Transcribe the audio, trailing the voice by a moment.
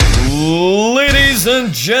Ladies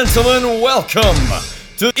and gentlemen, welcome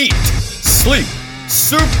to Eat, Sleep,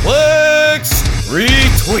 Suplex,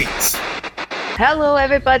 Retweet. Hello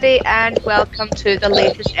everybody and welcome to the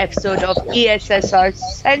latest episode of ESSR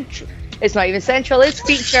Central. It's not even Central, it's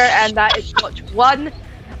Feature, and that is watch one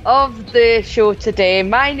of the show today.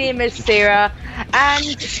 My name is Sarah,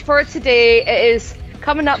 and for today it is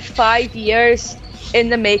coming up 5 years in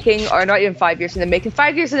the making, or not even 5 years in the making,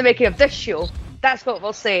 5 years in the making of this show. That's what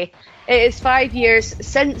we'll say. It is 5 years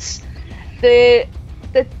since the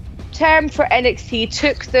term for NXT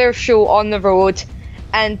took their show on the road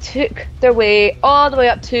and took their way all the way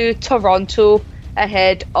up to Toronto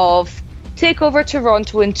ahead of TakeOver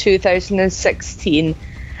Toronto in 2016.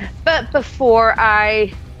 But before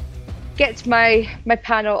I get my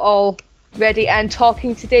panel all ready and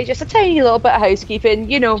talking today, just a tiny little bit of housekeeping,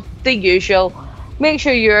 you know, the usual. Make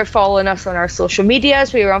sure you're following us on our social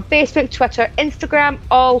medias. We are on Facebook, Twitter, Instagram,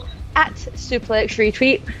 all at Suplex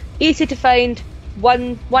Retweet. Easy to find,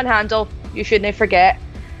 one handle, you shouldn't forget.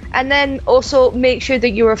 And then also make sure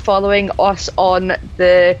that you are following us on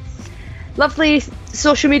the lovely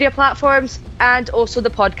social media platforms and also the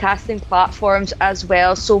podcasting platforms as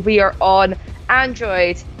well. So we are on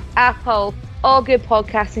Android, Apple, all good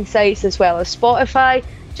podcasting sites, as well as Spotify.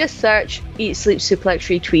 Just search Eat, Sleep, Suplex,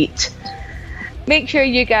 Retweet. Make sure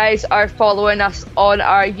you guys are following us on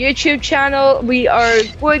our YouTube channel. We are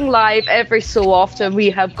going live every so often. We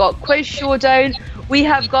have got Quiz Showdown. We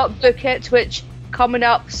have got Book It, which coming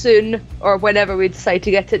up soon, or whenever we decide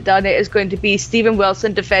to get it done, it is going to be Stephen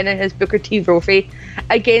Wilson defending his Booker T trophy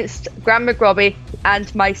against Grant McRobbie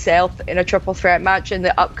and myself in a triple threat match in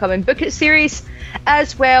the upcoming Book It series.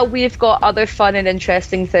 As well, we've got other fun and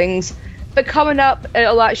interesting things. But coming up,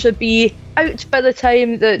 it'll actually be out by the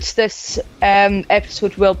time that this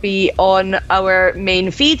episode will be on our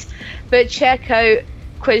main feed. But check out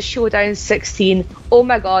Quiz Showdown 16. Oh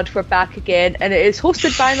my god, we're back again. And it is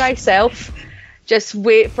hosted by myself. Just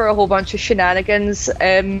wait for a whole bunch of shenanigans.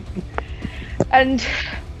 And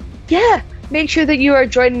yeah, make sure that you are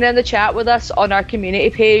joining in the chat with us on our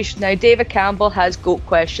community page. Now, David Campbell has GOAT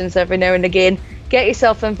questions every now and again. Get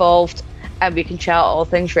yourself involved and we can chat all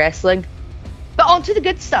things wrestling. But on to the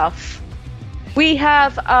good stuff. We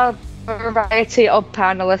have a variety of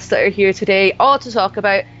panelists that are here today, all to talk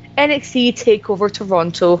about NXT TakeOver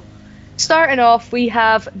Toronto. Starting off, we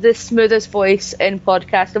have the smoothest voice in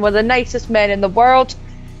podcasting, one of the nicest men in the world,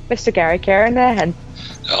 Mr. Gary Kernahan.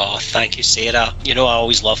 Oh, thank you, Sarah. You know, I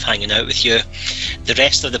always love hanging out with you. The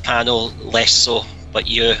rest of the panel, less so, but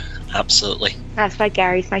you, absolutely. That's why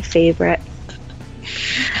Gary's my favourite.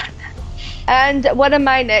 And one of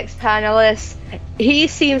my next panelists, he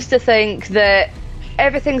seems to think that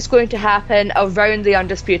everything's going to happen around the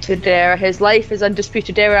Undisputed Era. His life is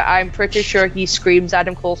Undisputed Era. I'm pretty sure he screams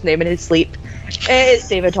Adam Cole's name in his sleep. It's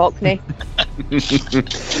David Hockney.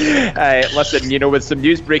 Listen, you know, with some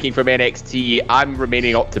news breaking from NXT, I'm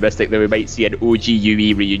remaining optimistic that we might see an OG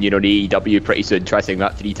UE reunion on AEW pretty soon. Try saying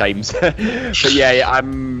that 3 times. But yeah,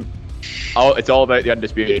 it's all about the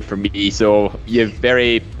Undisputed for me, so you have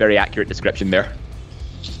very, very accurate description there.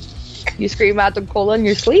 You scream Adam Cole in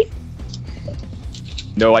your sleep?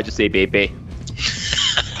 No, I just say baby.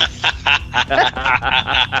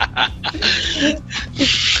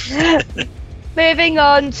 Moving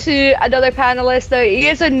on to another panelist. Now, he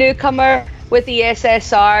is a newcomer with the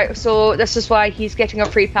SSR, so this is why he's getting a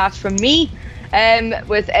free pass from me.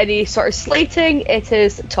 With any sort of slating, it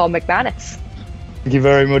is Tom McManus. Thank you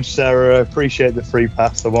very much, Sarah. I appreciate the free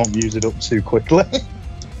pass. I won't use it up too quickly.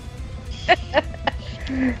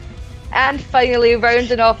 And finally,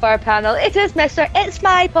 rounding off our panel, it is Mr. It's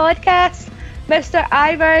My Podcast. Mr.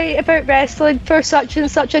 I write about wrestling for such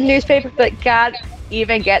and such a newspaper but can't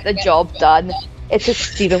even get the job done. It is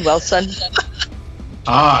Stephen Wilson.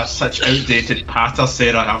 Such outdated patter,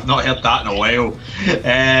 Sarah. I've not heard that in a while.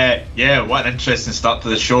 Yeah, what an interesting start to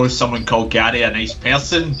the show. Someone called Gary a nice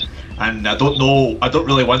person. And I don't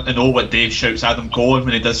really want to know what Dave shouts Adam Cole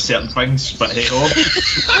when he does certain things, but hey ho.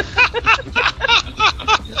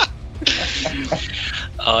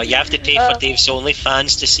 Oh, you have to pay for Dave's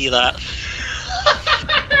OnlyFans to see that.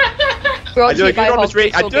 I do a good honest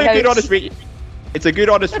rate. It's a good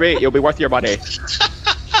honest rate. You'll be worth your money.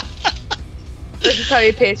 This is how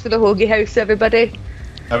he pays for the Hoagie House, everybody.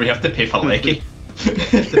 And we have to pay for Lecky.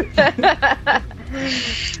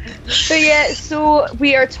 So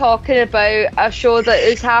we are talking about a show that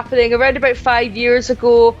is happening around about 5 years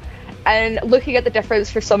ago, and looking at the difference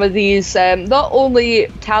for some of these, not only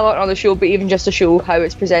talent on the show, but even just the show, how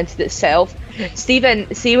it's presented itself.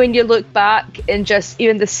 Stephen, see when you look back and just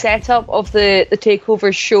even the setup of the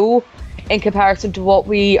TakeOver show in comparison to what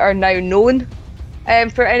we are now known,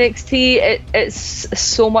 for NXT, it's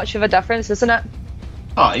so much of a difference, isn't it?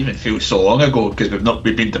 Oh, it even feels so long ago because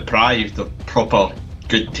we've been deprived of proper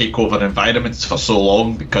good takeover environments for so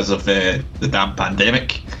long because of the damn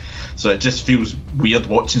pandemic. So it just feels weird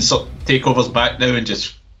watching some takeovers back now, and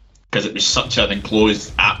just because it was such an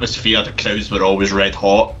enclosed atmosphere, the crowds were always red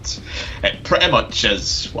hot. It pretty much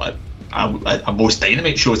is what a most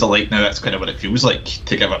Dynamite shows are like now. That's kind of what it feels like,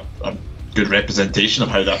 to give a good representation of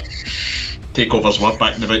how that takeovers were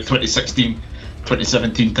back in about 2016,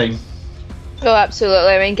 2017 time. Oh,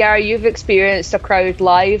 absolutely. I mean, Gary, you've experienced a crowd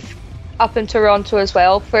live up in Toronto as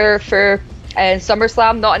well for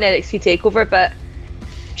SummerSlam, not an NXT takeover, but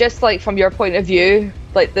just like from your point of view,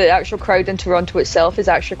 like the actual crowd in Toronto itself is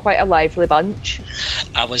actually quite a lively bunch.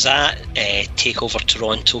 I was at TakeOver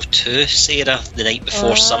Toronto 2, Sarah, the night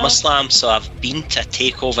before SummerSlam, so I've been to a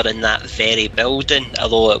takeover in that very building,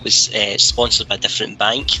 although it was sponsored by a different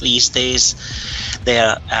bank these days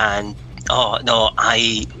there. And oh no,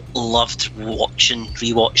 I loved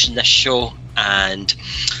rewatching this show, and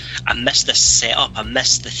I missed this setup. I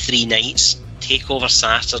missed the 3 nights: takeover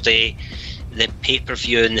Saturday, the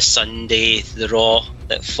pay-per-view on the Sunday, the Raw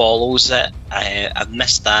that follows it. I've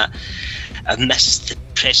missed that. I've missed the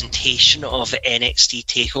presentation of NXT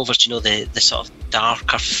takeovers, you know, the sort of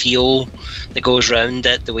darker feel that goes around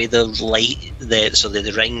it, the way the light,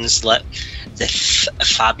 the rings lit, the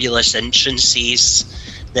fabulous entrances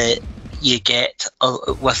that you get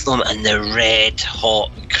with them, and the red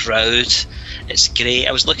hot crowd. It's great.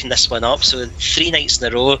 I was looking this one up. So 3 nights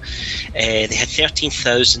in a row, they had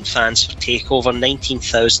 13,000 fans for TakeOver,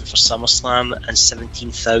 19,000 for SummerSlam, and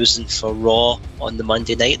 17,000 for Raw on the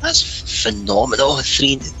Monday night. That's phenomenal.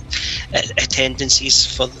 3 attendances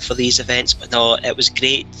for these events. But no, it was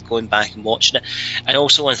great going back and watching it. And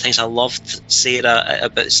also one of the things I loved, Sarah,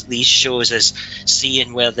 about these shows is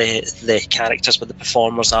seeing where the characters, where the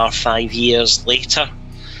performers are 5 years later.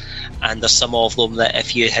 And there's some of them that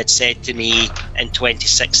if you had said to me in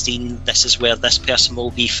 2016, this is where this person will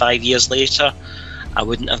be 5 years later, I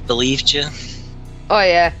wouldn't have believed you. Oh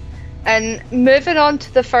yeah. And moving on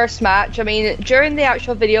to the first match, I mean, during the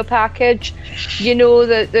actual video package, you know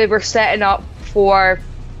that they were setting up for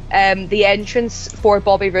the entrance for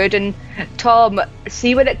Bobby Roode. And Tom,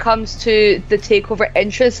 see, when it comes to the takeover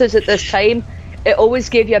entrances at this time, it always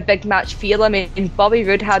gave you a big match feel. I mean, Bobby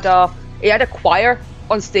Roode had a choir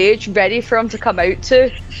on stage ready for him to come out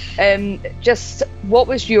to. Just what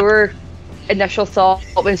was your initial thought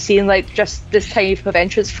when seeing like just this type of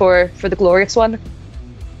entrance for the Glorious one?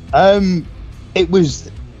 It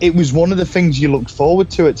was one of the things you looked forward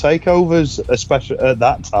to at takeovers, especially at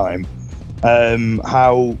that time.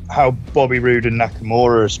 How Bobby Roode and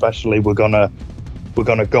Nakamura especially were gonna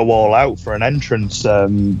go all out for an entrance.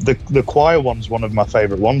 The choir one's one of my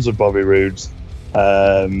favourite ones of Bobby Roode's.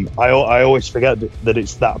 I always forget that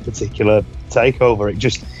it's that particular takeover.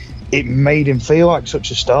 It made him feel like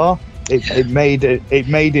such a star. It made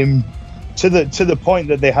him to the point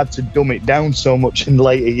that they had to dumb it down so much in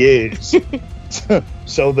later years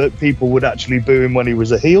so that people would actually boo him when he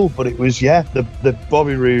was a heel. But it was, the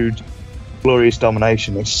Bobby Roode Glorious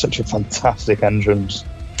Domination is such a fantastic entrance.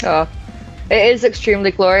 Oh, it is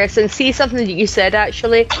extremely glorious. And see, something that you said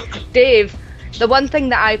actually, Dave, the one thing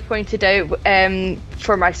that I pointed out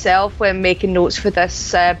for myself when making notes for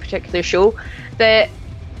this particular show, that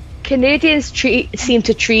Canadians seem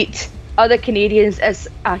to treat other Canadians as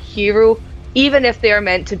a hero, even if they are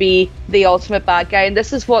meant to be the ultimate bad guy. And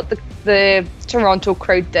this is what the Toronto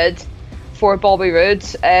crowd did for Bobby Roode.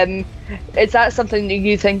 Is that something that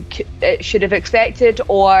you think it should have expected,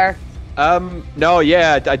 or? No,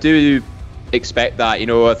 yeah, I do expect that. You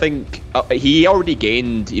know, I think he already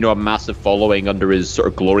gained, you know, a massive following under his sort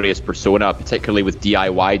of glorious persona, particularly with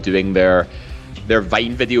DIY doing their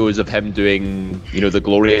Vine videos of him doing, you know, the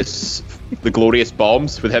glorious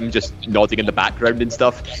bombs with him just nodding in the background and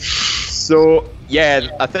stuff. So yeah,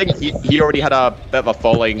 I think he already had a bit of a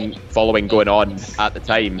following going on at the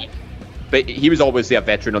time. But he was obviously a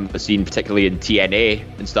veteran on the scene, particularly in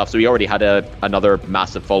TNA and stuff, so he already had another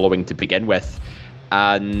massive following to begin with.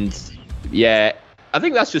 And yeah, I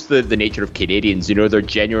think that's just the nature of Canadians. You know, they're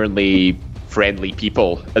genuinely friendly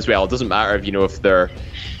people as well. It doesn't matter if, you know, if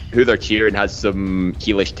who they're cheering has some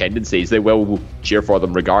heelish tendencies. They will cheer for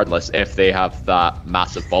them regardless if they have that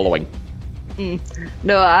massive following.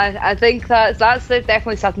 No, I think that's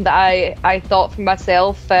definitely something that I thought for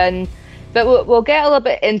myself. But we'll get a little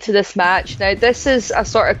bit into this match. Now, this is a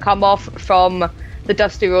sort of come off from the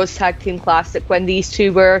Dusty Rhodes Tag Team Classic when these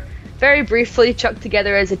two were very briefly chucked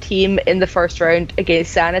together as a team in the first round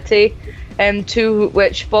against Sanity, to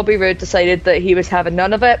which Bobby Roode decided that he was having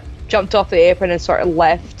none of it. jumped off the apron and sort of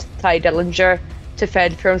left Ty Dillinger to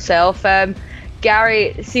fend for himself.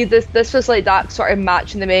 Gary, see, this was like that sort of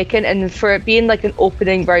match in the making, and for it being like an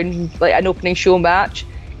opening round, like an opening show match,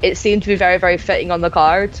 it seemed to be very, very fitting on the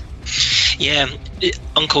card. Yeah,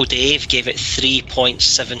 Uncle Dave gave it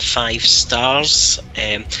 3.75 stars.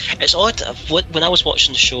 It's odd, when I was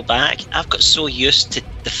watching the show back, I've got so used to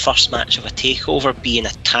the first match of a takeover being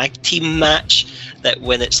a tag team match that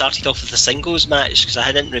when it started off with a singles match, because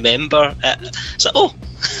I didn't remember it, so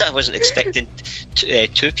I wasn't expecting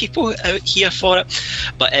two people out here for it,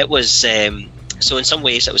 but it was so in some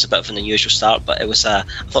ways it was a bit of an unusual start, but I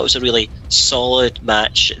thought it was a really solid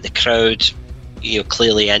match. The crowd,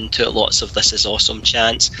 clearly into it, lots of "this is awesome"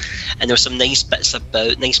 chants, and there were some nice bits of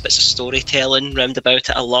storytelling round about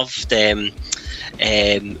it. I loved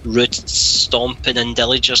Rude stomping in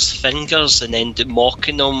Dillinger's fingers and then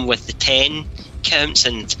mocking him with the 10 counts,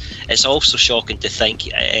 and it's also shocking to think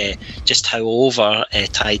just how over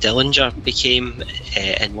Ty Dillinger became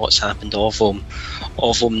and what's happened of him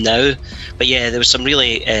now. But yeah, there was some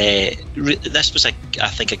really this was I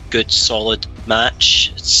think a good solid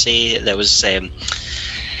match. I'd say there was some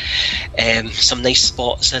nice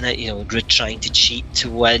spots in it, Rude trying to cheat to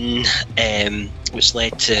win, which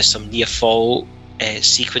led to some near fall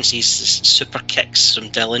sequences, super kicks from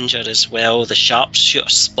Dillinger as well. The sharpshooter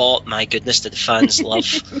spot, my goodness, did the fans love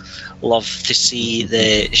to see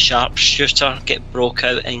the sharpshooter get broke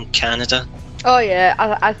out in Canada. Oh yeah,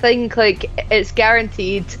 I think like it's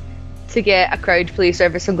guaranteed to get a crowd pleaser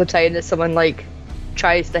every single time that someone like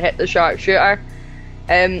tries to hit the sharpshooter.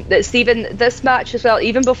 That Stephen, this match as well,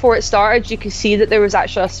 even before it started, you could see that there was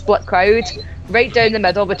actually a split crowd right down the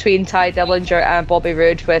middle between Ty Dillinger and Bobby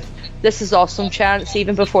Roode with "this is awesome" chants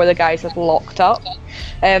even before the guys had locked up.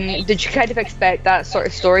 Did you kind of expect that sort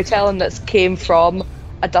of storytelling that came from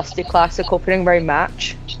a Dusty Classic opening round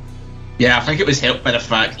match? Yeah, I think it was helped by the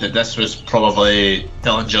fact that this was probably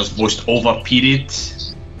Dillinger's most over period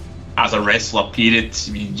as a wrestler period.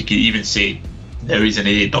 I mean, you could even say now he's in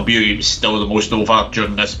AEW, he was still the most over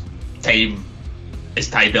during this time as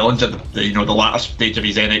Ty Dillinger, the latter stage of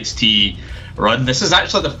his NXT run. This is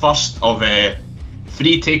actually the first of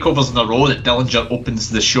 3 takeovers in a row that Dillinger opens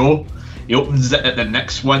the show. He opens it at the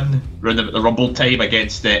next one, around the Rumble time,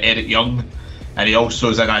 against Eric Young, and he also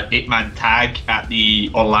is in an 8-man tag at the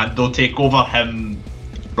Orlando takeover. Him,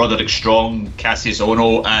 Roderick Strong, Cassius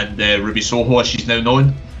Ohno, and Ruby Soho, as she's now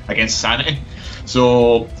known, against Sanity.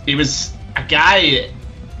 So he was a guy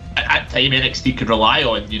at that time NXT could rely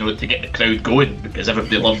on, to get the crowd going, because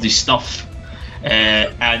everybody loved his stuff.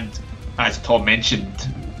 And as Tom mentioned,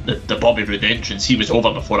 the Bobby Roode entrance, he was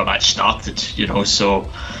over before a match started, so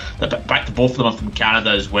the fact that both of them are from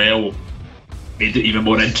Canada as well made it even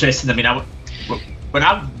more interesting. I mean, when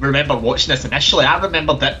I remember watching this initially, I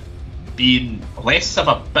remembered it being less of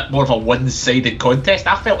a bit more of a one-sided contest.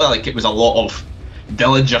 I felt like it was a lot of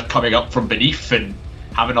Dillinger coming up from beneath and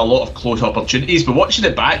having a lot of close opportunities. But watching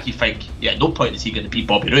it back, you think, yeah, no point is he going to beat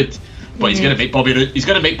Bobby Roode, but he's going to make Bobby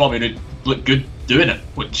Roode look good doing it,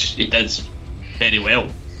 which he does very well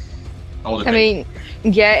all the time. I mean,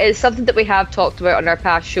 yeah, it's something that we have talked about on our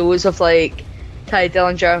past shows of like Ty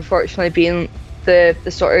Dillinger unfortunately being the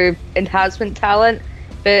sort of enhancement talent,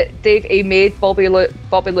 but he made Bobby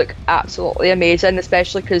look absolutely amazing,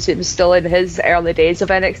 especially because it was still in his early days of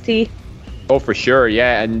NXT. Oh, for sure,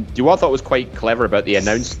 yeah. And what I thought was quite clever about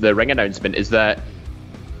the ring announcement is that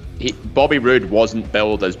Bobby Roode wasn't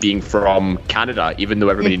billed as being from Canada, even though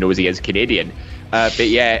everybody knows he is Canadian. But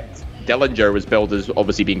yet Dillinger was billed as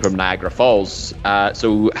obviously being from Niagara Falls.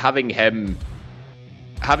 So having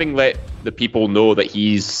let the people know that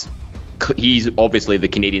he's obviously the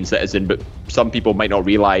Canadian citizen, but some people might not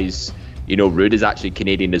realize, Roode is actually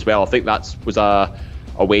Canadian as well. I think that was a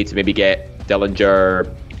way to maybe get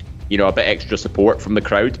Dillinger, a bit extra support from the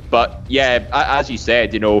crowd. But yeah, as you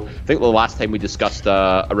said, I think the last time we discussed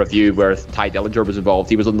a review where Ty Dillinger was involved,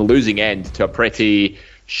 he was on the losing end to a pretty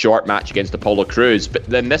short match against Apollo Crews. But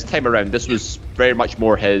then this time around, this was very much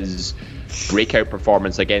more his breakout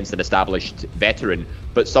performance against an established veteran,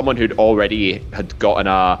 but someone who'd already had gotten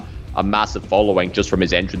a massive following just from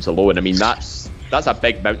his entrance alone. I mean, that's a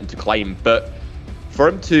big mountain to climb. But for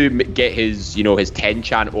him to get his 10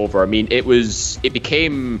 chant over, I mean, it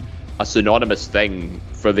became a synonymous thing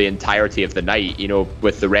for the entirety of the night,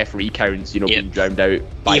 with the referee counts, being drowned out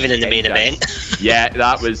by even in the main event. Yeah,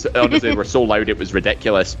 that was, honestly, they were so loud it was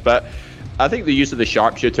ridiculous. But I think the use of the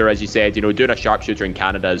sharpshooter, as you said, doing a sharpshooter in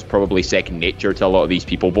Canada is probably second nature to a lot of these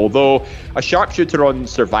people. Although a sharpshooter on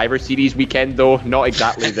Survivor Series weekend, though, not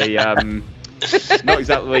exactly the not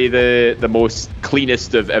exactly the most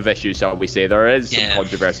cleanest of issues, shall we say. There is some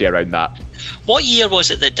controversy around that. What year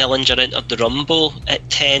was it that Dillinger entered the Rumble at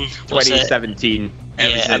 10? Was 2017.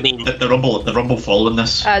 Yeah, I mean the Rumble following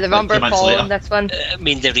this. The Rumble following this one. I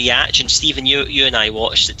mean the reaction, Stephen. You and I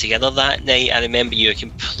watched it together that night. I remember you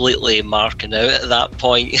completely marking out at that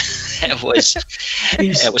point. It was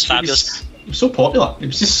fabulous. It was so popular. It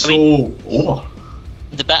was just over.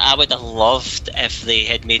 The bit I would have loved if they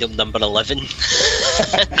had made him number 11 in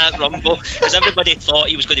that Rumble, because everybody thought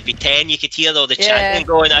he was going to be 10. You could hear all the chanting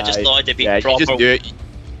going. I just thought it'd be proper. You just knew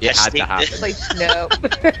it had to happen. Like, no.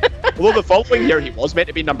 Although the following year he was meant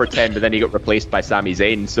to be number 10, but then he got replaced by Sami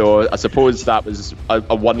Zayn. So I suppose that was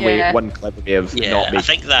one clever way of not making. I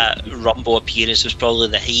think that Rumble appearance was probably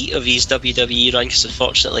the height of his WWE run, because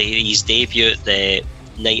unfortunately his debut at the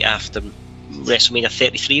night after WrestleMania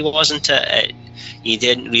 33, wasn't it? He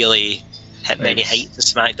didn't really hit many heights of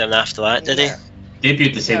SmackDown after that, did he?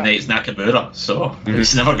 Debuted the same night as Nakamura, so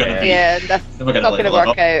it's never going to be. Yeah, that's not going to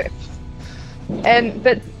work out.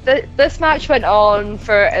 But this match went on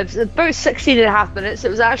for about 16.5 minutes. It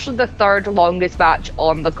was actually the third longest match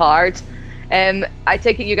on the card. I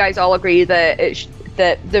take it you guys all agree that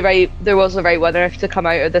there was the right winner to come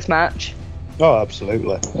out of this match. Oh,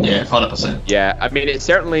 absolutely. Yeah, 100%. Yeah, I mean it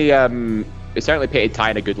certainly painted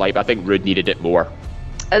Ty in a good light, but I think Rude needed it more.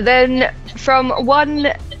 And then from one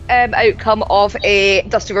outcome of a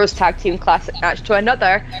Dusty Rhodes Tag Team Classic match to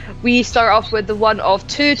another, we start off with the one of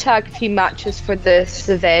two tag team matches for this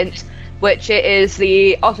event, which is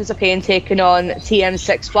the Authors of Pain taking on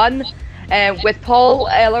TM61, with Paul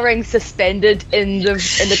Ellering suspended in the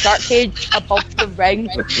shark cage above the ring.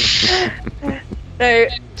 Now,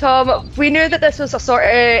 Tom, we knew that this was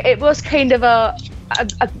it was kind of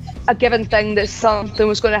a given thing that something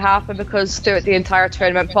was going to happen, because throughout the entire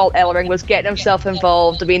tournament Paul Ellering was getting himself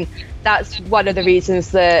involved. I mean, that's one of the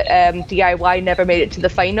reasons that DIY never made it to the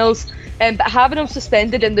finals. But having him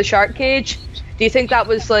suspended in the shark cage, do you think that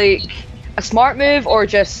was like a smart move, or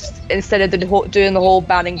just instead of doing the whole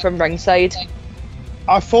banning from ringside?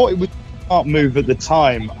 I thought it was a smart move at the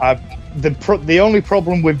time. The only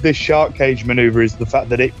problem with this shark cage maneuver is the fact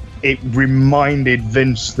that it reminded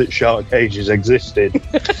Vince that shark cages existed.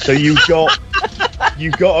 So you got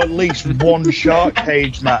at least one shark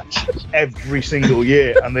cage match every single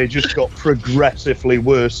year, and they just got progressively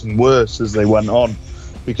worse and worse as they went on,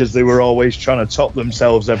 because they were always trying to top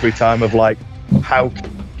themselves every time of like, how can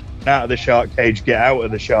you get out of the shark cage, get out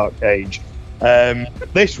of the shark cage.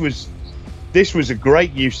 This was a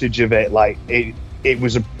great usage of it. Like it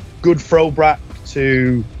was a good throwback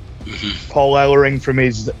to Paul Ellering from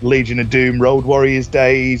his Legion of Doom Road Warriors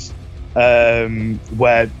days,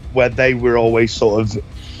 where they were always sort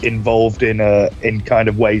of involved in kind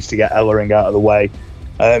of ways to get Ellering out of the way.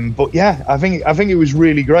 But yeah, I think it was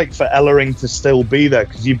really great for Ellering to still be there,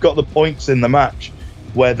 because you've got the points in the match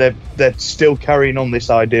where they're still carrying on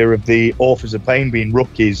this idea of the Authors of Pain being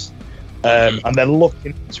rookies, and they're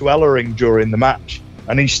looking to Ellering during the match,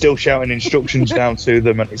 and he's still shouting instructions down to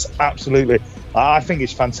them, and it's absolutely, I think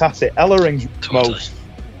it's fantastic. Ellering's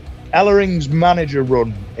manager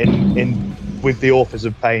run in with the Authors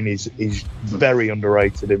of Pain is very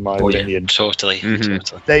underrated in my opinion. Yeah, totally.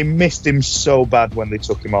 They missed him so bad when they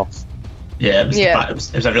took him off. Yeah, it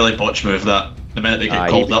was a really botch move. That the minute they get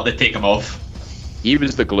called up, they take him off. He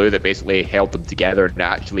was the glue that basically held them together and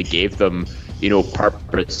actually gave them,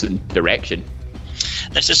 purpose and direction.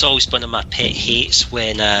 This is always one of my pet hates,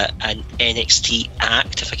 when an NXT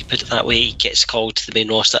act, if I can put it that way, gets called to the main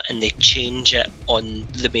roster and they change it on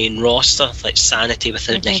the main roster, like Sanity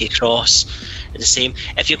without Nikki Cross. The same.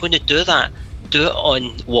 If you're going to do that, do it on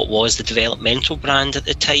what was the developmental brand at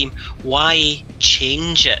the time. Why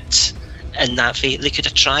change it in that way? They could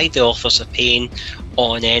have tried the Authors of Pain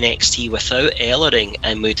on NXT without Ellering,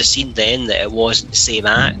 and we'd have seen then that it wasn't the same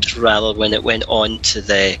act, rather when it went on to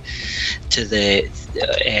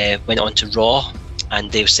Raw, and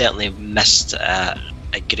they certainly missed a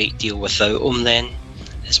great deal without him then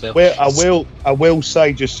as well. Well, I will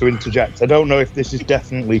say, just to interject, I don't know if this is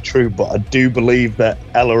definitely true, but I do believe that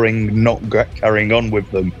Ellering not carrying on with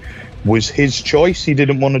them was his choice. He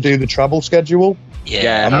didn't want to do the travel schedule.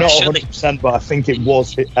 Yeah, I'm not 100%, but I think it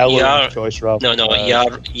was Ellering's choice rather. No,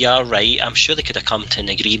 you're right. I'm sure they could have come to an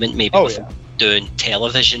agreement, maybe doing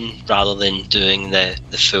television rather than doing the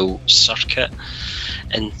full circuit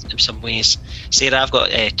in some ways. Sarah, I've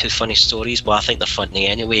got two funny stories. Well, I think they're funny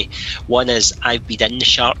anyway. One is I've been in the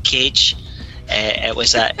shark cage. It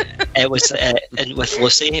was with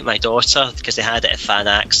Lucy, my daughter, because they had it at Fan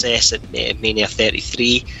Access at Mania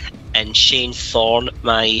 33, and Shane Thorne,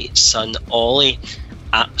 my son Ollie,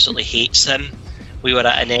 absolutely hates him. We were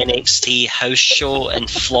at an NXT house show in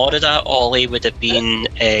Florida. Ollie would have been,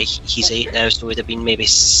 he's 8 now, so would have been maybe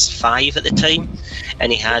 5 at the time.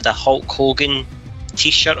 And he had a Hulk Hogan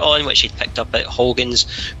t-shirt on, which he'd picked up at Hogan's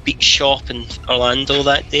Beach Shop in Orlando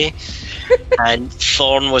that day. And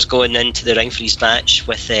Thorne was going into the ring for his match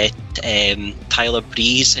with Tyler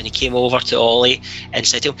Breeze, and he came over to Ollie and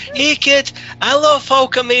said to him, "Hey kid, I love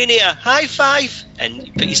Hulkamania, high five!" And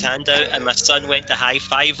he put his hand out, and my son went to high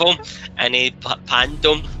five him, and he panned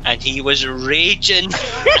him, and he was raging.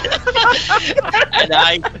 And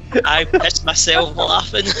I pissed myself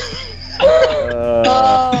laughing.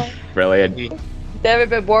 Brilliant. Never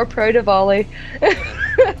been more proud of Ollie.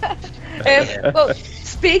 Well,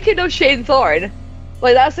 speaking of Shane Thorne,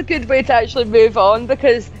 like that's a good way to actually move on,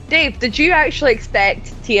 because Dave, did you actually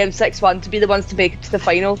expect TM61 to be the ones to make it to the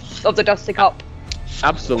final of the Dusty Cup?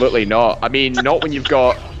 Absolutely not. I mean, not when you've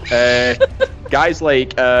got guys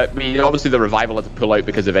like, obviously the Revival had to pull out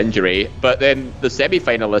because of injury, but then the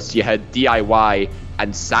semi-finalists, you had DIY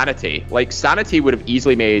and Sanity. Like, Sanity would have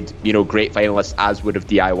easily made, great finalists, as would have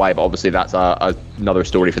DIY, but obviously that's another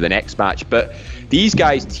story for the next match. But these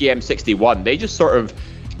guys, TM61, they just sort of,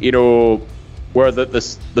 were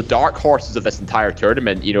the dark horses of this entire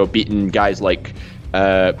tournament, beating guys like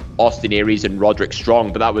Austin Aries and Roderick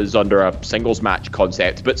Strong, but that was under a singles match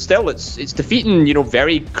concept. But still, it's defeating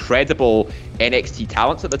very credible NXT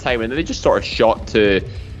talents at the time, and they just sort of shot to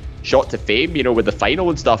fame, with the final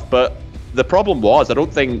and stuff. But the problem was, I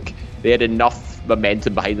don't think they had enough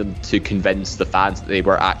momentum behind them to convince the fans that they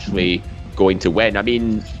were actually going to win. I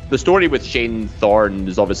mean, the story with Shane Thorne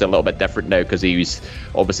is obviously a little bit different now, because he's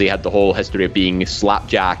obviously had the whole history of being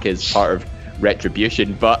slapjack as part of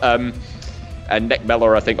Retribution. But and Nick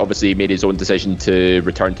Miller, I think, obviously made his own decision to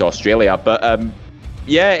return to Australia. But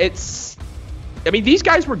these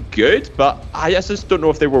guys were good, but I just don't know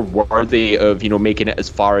if they were worthy of making it as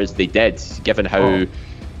far as they did, given how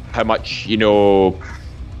much I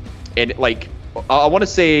want to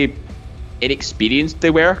say inexperienced they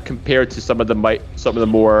were compared to some of the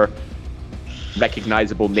more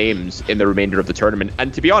recognizable names in the remainder of the tournament.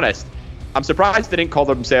 And to be honest, I'm surprised they didn't call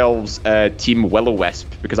themselves Team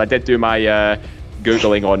Will-O-Wisp, because I did do my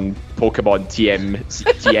Googling on Pokemon TMs,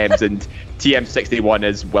 and TM61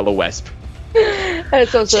 is Will-O-Wisp. And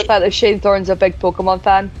it's also the fact that Shane Thorne's a big Pokemon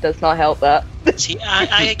fan does not help that. See,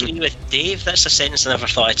 I agree with Dave. That's a sentence I never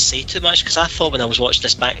thought I'd say too much, because I thought when I was watching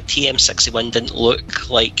this back, TM61 didn't look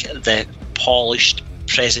like the polished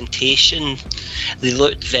presentation. They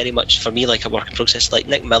looked very much, for me, like a work in progress. Like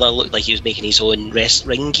Nick Miller looked like he was making his own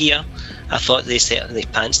ring gear. I thought the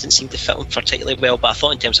pants didn't seem to fit him particularly well, but I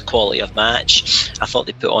thought in terms of quality of match, I thought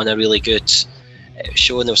they put on a really good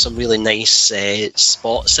show, and there were some really nice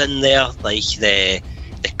spots in there, like the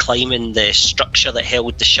climbing the structure that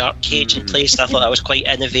held the shark cage in place. I thought that was quite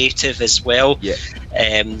innovative as well. Yeah.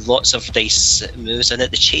 Lots of nice moves in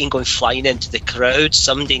it. The chain going flying into the crowd.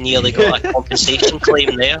 Somebody nearly got a compensation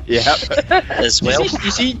claim there. Yeah. As well. You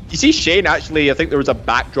see Shane, actually, I think there was a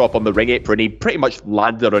backdrop on the ring apron. He pretty much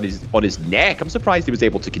landed on his neck. I'm surprised he was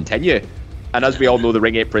able to continue. And as we all know, the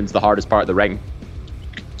ring apron's the hardest part of the ring.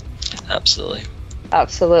 Absolutely.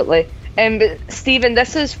 But Stephen,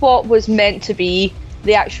 this is what was meant to be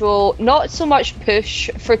the actual, not so much push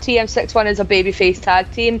for TM61 as a babyface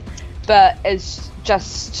tag team, but as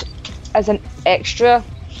just as an extra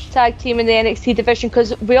tag team in the NXT division,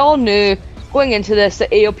 because we all knew going into this that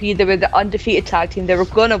AOP, they were the undefeated tag team, they were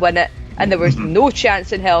going to win it, and there was no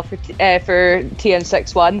chance in hell for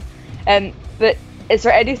TM61. But is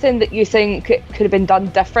there anything that you think could have been done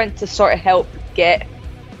different to sort of help get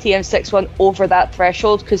TM61 over that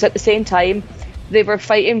threshold? Because at the same time, they were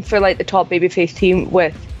fighting for like the top babyface team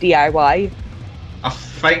with DIY. I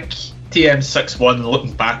think TM61,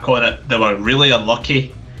 looking back on it, they were really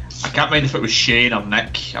unlucky. I can't mind if it was Shane or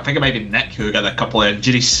Nick. I think it might be Nick who got a couple of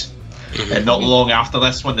injuries and not long after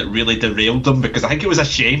this one that really derailed them, because I think it was a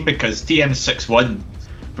shame, because TM61,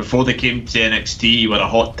 before they came to NXT, were a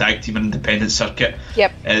hot tag team in the independent circuit.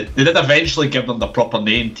 Yep. They did eventually give them the proper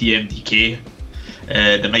name, TMDK.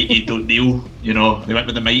 The Mighty Don't Kneel, they went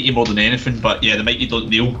with the Mighty more than anything, but yeah, the Mighty Don't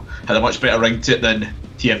Kneel had a much better ring to it than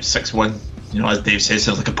TM61. As Dave says,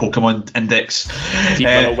 it's like a Pokemon index.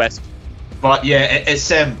 Will-O-Wisp. But yeah, it's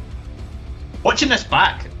watching this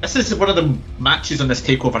back, this is one of the matches on this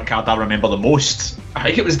takeover card I remember the most. I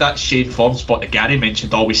think it was that Shane Thorne spot that Gary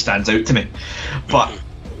mentioned always stands out to me. But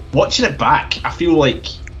watching it back, I feel like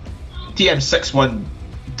TM61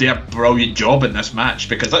 did a brilliant job in this match,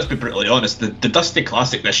 because let's be brutally honest, the Dusty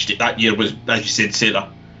Classic that year was, as you said, Sarah,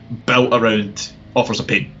 built around Offers of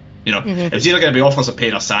Pain. You know, it was either going to be Authors of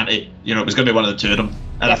Pain or Sanity. You know, it was going to be one of the two of them.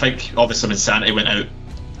 And I think obviously when Sanity went out,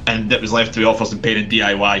 and it was left to be Authors of Pain and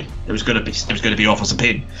DIY, it was going to be Authors of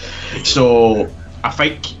Pain. So I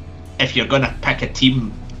think if you're going to pick a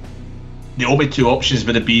team, the only two options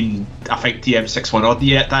would have been, I think, TM61 or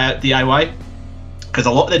DIY, because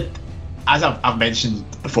a lot of the, as I've mentioned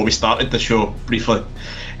before we started the show briefly,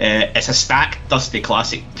 it's a stacked Dusty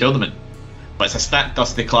Classic tournament, but it's a stacked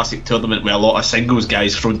Dusty Classic tournament with a lot of singles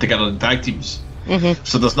guys thrown together in tag teams.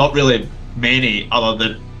 So there's not really many other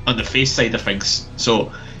than on the face side of things.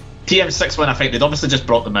 So TM61, I think they'd obviously just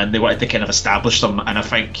brought them in, they wanted to kind of establish them, and I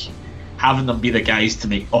think having them be the guys to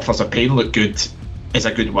make Authors of Pain look good is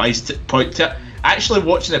a good wise point to it. Actually,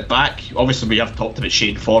 watching it back, obviously we have talked about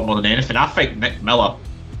Shane Thorne more than anything. I think Nick Miller,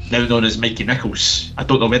 now known as Mikey Nichols, I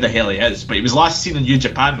don't know where the hell he is, but he was last seen in New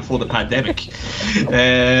Japan before the pandemic.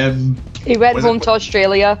 He went home to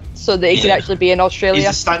Australia so that he could actually be in Australia.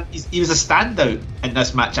 He was a standout in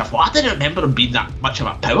this match. I didn't remember him being that much of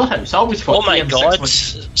a powerhouse. I always thought. Oh my god!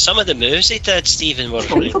 Some of the moves he did, Stephen, were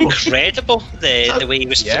incredible. The way he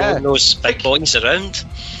was throwing those big boys around.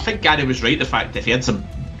 I think Gary was right. The fact that if he had some,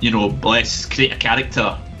 less create a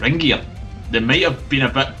character ring gear, they might have been a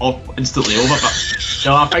bit instantly over.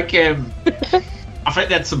 But I think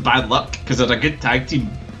they had some bad luck because they're a good tag team.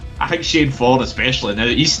 I think Shane Thorne especially, now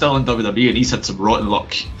that he's still in WWE and he's had some rotten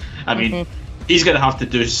luck. I mean, he's going to have to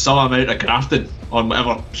do some amount of grafting on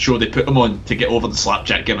whatever show they put him on to get over the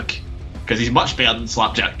Slapjack gimmick, because he's much better than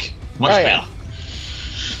Slapjack. Much better.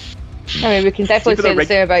 I mean, we can definitely say the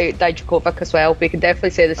same about Dijakovic as well. We can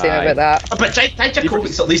definitely say the same about that. But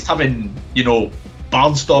Dijakovic's at least having,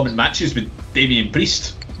 barnstorming matches with Damian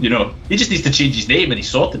Priest. He just needs to change his name and he's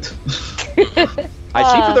sorted. I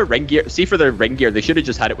see for their ring gear, they should have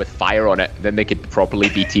just had it with fire on it. Then they could properly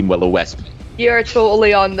be Team Will-O-Wisp. You're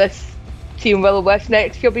totally on this Team Will-O-Wisp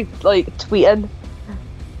next. You'll be tweeting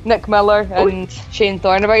Nick Miller and Shane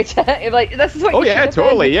Thorne about it. You're like, this is what. Oh yeah,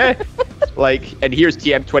 totally, yeah. And here's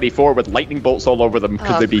TM24 with lightning bolts all over them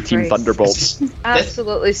because they'd be Team Thunderbolts.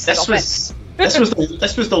 Absolutely stop it. This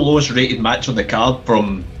was the lowest rated match on the card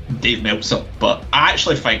from Dave Meltzer, but I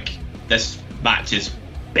actually think this match is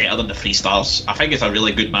better than the 3 stars. I think it's a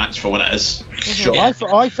really good match for what it is. Sure.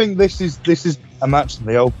 I think this is a match in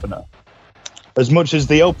the opener. As much as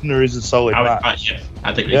the opener is a solid match.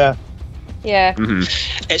 I'd agree. Yeah.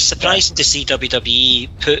 It's surprising to see WWE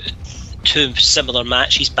put 2 similar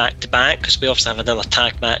matches back to back, because we obviously have another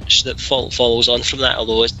tag match that follows on from that,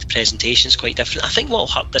 although the presentation is quite different. I think what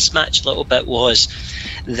hurt this match a little bit was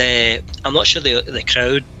I'm not sure the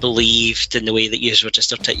crowd believed in the way that you were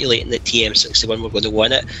just articulating that TM61 were going to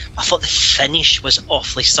win it. I thought the finish was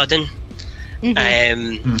awfully sudden,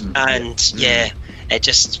 and it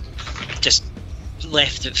just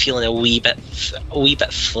left it feeling a wee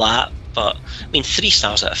bit flat. But I mean, 3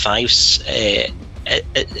 stars out of 5's.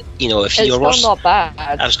 If your worst, not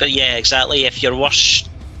bad. Exactly. If your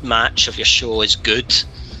worst match of your show is good,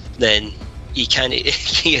 then you can't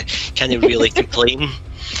really complain.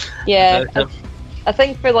 Yeah, I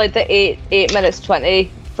think for the 8 minutes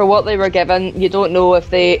 20, for what they were given, you don't know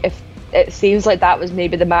if it seems like that was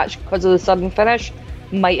maybe the match because of the sudden finish,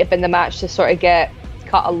 might have been the match to sort of get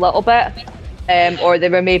cut a little bit. Or they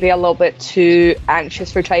were maybe a little bit too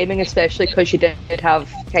anxious for timing, especially because you did have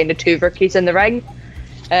kind of 2 rookies in the ring.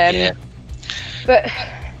 But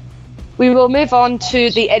we will move on to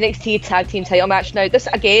the NXT Tag Team title match now. This,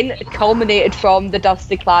 again, culminated from the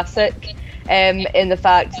Dusty Classic in the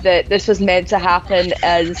fact that this was meant to happen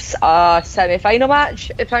as a semi-final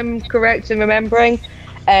match, if I'm correct in remembering.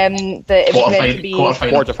 That it was meant to be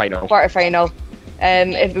quarterfinal.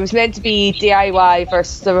 It was meant to be DIY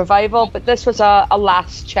versus the Revival, but this was a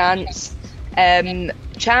last chance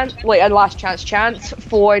chance for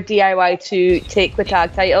DIY to take the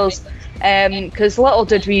tag titles, because little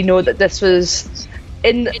did we know that this was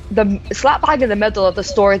in the slap bang in the middle of the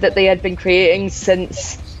story that they had been creating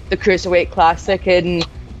since the Cruiserweight Classic and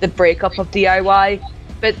the breakup of DIY.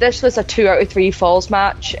 But this was a 2 out of 3 falls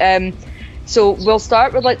match, so we'll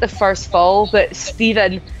start with the first fall. But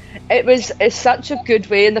Stephen, it's such a good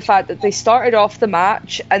way in the fact that they started off the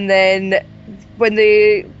match, and then when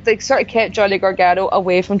they sort of kept Johnny Gargano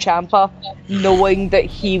away from Ciampa, knowing that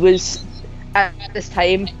he was at this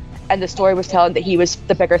time, and the story was telling that he was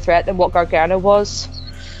the bigger threat than what Gargano was.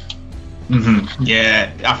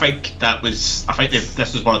 Yeah, I think this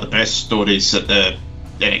was one of the best stories that the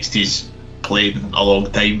NXT's played in a long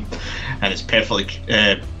time, and it's perfectly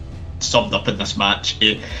summed up in this match.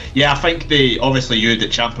 I think they obviously knew that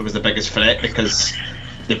Ciampa was the biggest threat because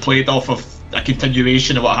they played off of a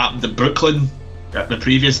continuation of what happened in Brooklyn at the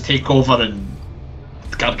previous takeover, and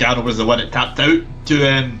Gargano was the one that tapped out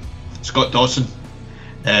to Scott Dawson.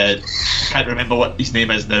 Can't remember what his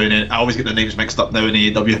name is now, and I always get the names mixed up now in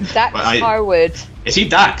AEW. Dax Harwood. Is he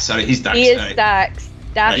Dax? Sorry, he's Dax. He is right. Dax.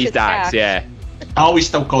 Dax He's is Dax, yeah. I always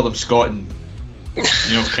still call him Scott, and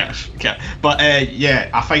but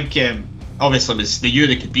yeah, I think obviously it was the year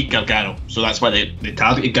they could beat Gargano, so that's why they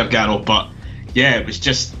targeted Gargano. But yeah, it was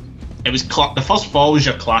the first fall was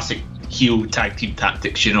your classic heel tag team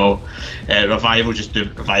tactics, Revival just do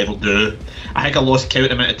Revival do. I think I lost count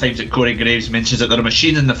the amount of times that Corey Graves mentions that they're a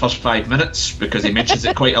machine in the first 5 minutes, because he mentions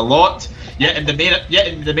it quite a lot. Yet in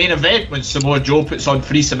the main event, when Samoa Joe puts on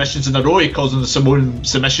 3 submissions in a row, he calls him the Samoan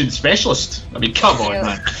submission specialist. I mean, come on,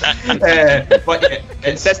 man. But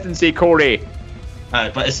Consistency, Corey.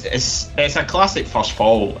 But it's a classic first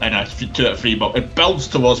fall and a 2 out of 3, but it builds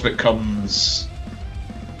towards what's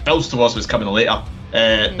coming later.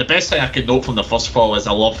 The best thing I can note from the first fall is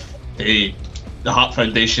I love the Hart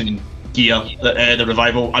Foundation gear, the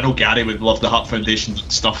Revival. I know Gary would love the Hart Foundation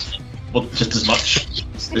stuff just as much.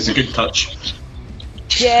 It's a good touch.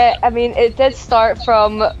 Yeah, I mean, it did start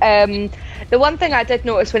from the one thing I did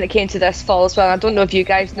notice when it came to this fall as well, I don't know if you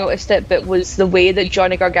guys noticed it, but was the way that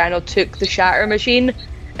Johnny Gargano took the shatter machine,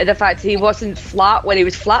 and the fact that he wasn't flat when he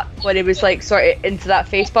was like sort of into that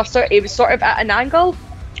face buster, he was sort of at an angle.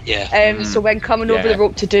 Yeah. So when coming over the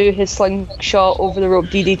rope to do his slingshot over the rope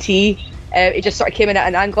DDT, he just sort of came in at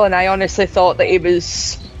an angle, and I honestly thought that he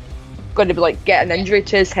was going to be like get an injury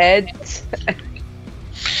to his head.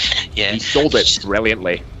 Yeah. He sold it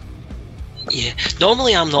brilliantly. Yeah,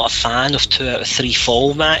 normally I'm not a fan of 2 out of 3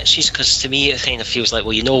 fall matches, because to me it kind of feels like,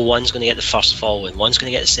 well, one's going to get the first fall and one's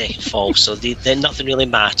going to get the second fall, so then nothing really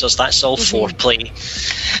matters. That's all foreplay.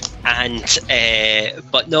 And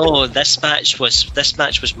but no, this match was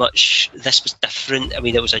different. I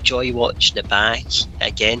mean, it was a joy watching it back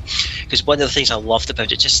again, because one of the things I loved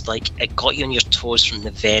about it, just like it got you on your toes from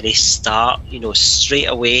the very start. Straight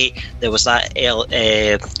away there was that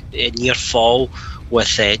near fall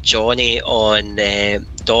with Johnny on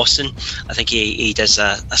Dawson. I think he does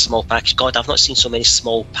a small package. God, I've not seen so many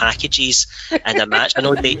small packages in a match. I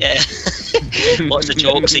know they lots of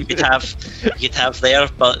jokes that you'd have there,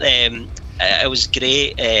 but it was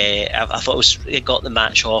great. I thought it got the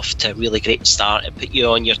match off to a really great start. It put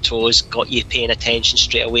you on your toes, got you paying attention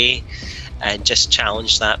straight away, and just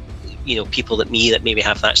challenged that people that maybe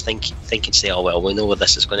have that thinking say, oh well, we know where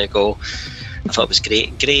this is going to go. I thought it was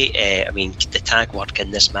great. I mean, the tag work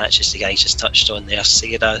in this match, as the guys just touched on there,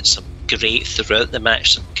 Sarah, some great throughout the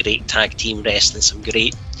match, some great tag team wrestling, some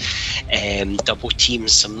great double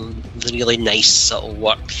teams, some really nice subtle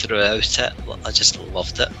work throughout it. I just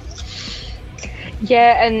loved it.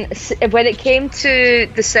 Yeah, and when it came to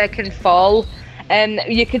the second fall,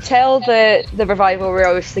 you could tell the Revival were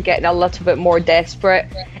obviously getting a little bit more desperate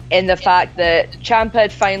in the fact that Ciampa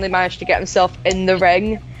had finally managed to get himself in the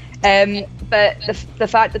ring. But the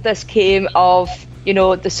fact that this came of,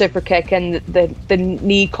 the super kick and the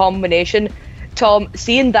knee combination, Tom,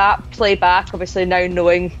 seeing that play back, obviously now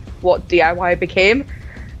knowing what DIY became,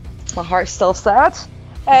 my heart's still sad.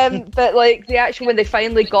 But like the action when they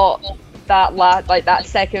finally got that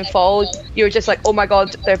second fall, you were just like, oh my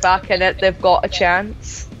god, they're back in it, they've got a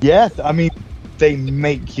chance. Yeah, I mean, they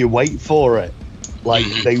make you wait for it. Like,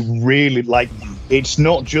 they really, it's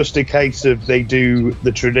not just a case of they do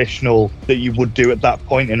the traditional that you would do at that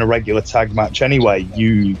point in a regular tag match anyway,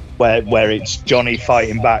 where it's Johnny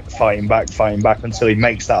fighting back until he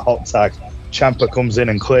makes that hot tag. Ciampa comes in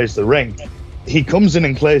and clears the ring. He comes in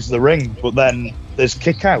and clears the ring, but then there's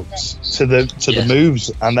kickouts to the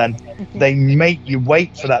moves, and then they make you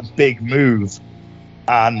wait for that big move,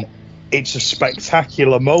 and it's a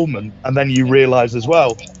spectacular moment, and then you realise as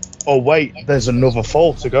well, oh wait, there's another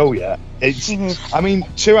fall to go yet. It's, I mean,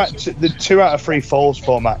 the 2 out of 3 falls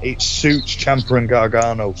format, it suits Ciampa and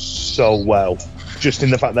Gargano so well, just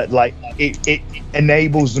in the fact that it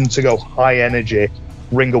enables them to go high energy,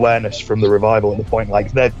 ring awareness from the Revival at the point,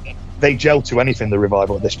 they gel to anything, the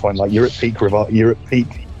Revival at this point, you're at peak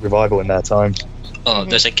Revival in their time. Oh,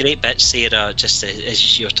 there's a great bit, Sarah, just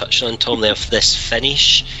as you're touching on, Tom, there, of this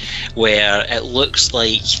finish where it looks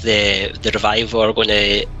like the Revival are going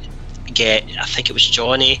to get, I think it was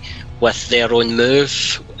Johnny, with their own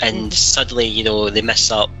move, and suddenly, they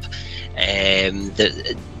miss up.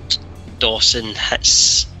 Dawson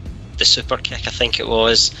hits the super kick, I think it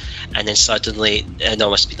was, and then suddenly, no, it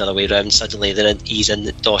must be the other way around, suddenly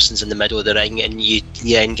Dawson's in the middle of the ring, and you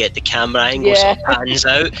then get the camera angle sort of pans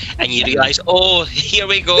out, and you realise, oh, here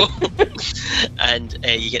we go. And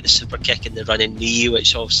you get the super kick and the running knee,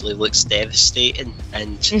 which obviously looks devastating,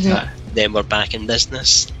 and then we're back in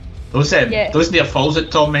business. Those Yeah. those near falls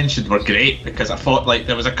that Tom mentioned were great because I thought like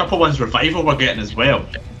there was a couple ones Revival were getting as well.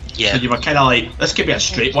 Yeah. So you were kind of like, this could be a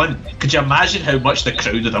straight one. Could you imagine how much the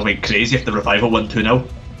crowd would have went crazy if the Revival won 2-0?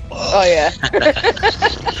 Oh yeah.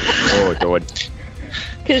 Oh, don't.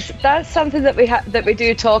 Because that's something that we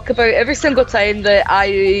do talk about every single time that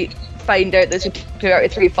I find out there's a 2 out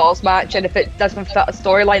of 3 falls match, and if it doesn't fit a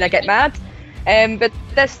storyline, I get mad. But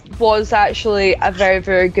this was actually a very,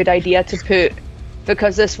 very good idea to put,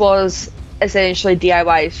 because this was essentially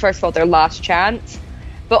DIY's, first of all, their last chance,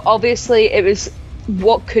 but obviously it was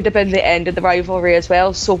what could have been the end of the rivalry as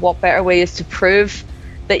well. So what better way is to prove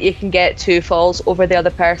that you can get 2 falls over the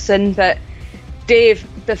other person? But Dave,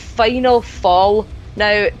 the final fall.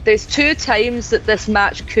 Now, there's 2 times that this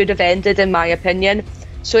match could have ended, in my opinion.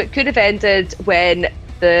 So it could have ended when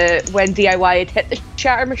DIY had hit the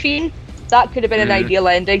shatter machine. That could have been an ideal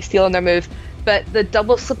ending, stealing their move. But the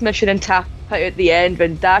double submission and tap out at the end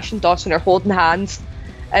when Dash and Dawson are holding hands,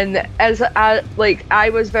 and I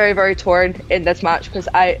was very, very torn in this match because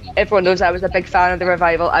everyone knows I was a big fan of the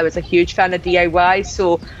Revival. I was a huge fan of DIY,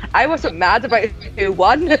 so I wasn't mad about who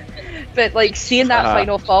won. But like seeing that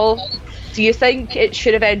final fall, do you think it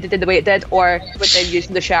should have ended in the way it did, or with them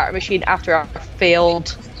using the shatter machine after a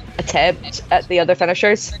failed attempt at the other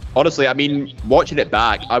finishers? Honestly, I mean, watching it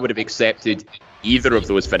back, I would have accepted either of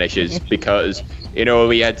those finishes because, you know,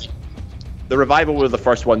 we had the Revival were the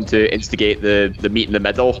first one to instigate the meet in the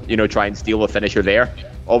middle, you know, try and steal a finisher there.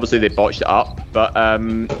 Obviously, they botched it up, but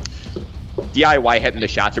DIY hitting the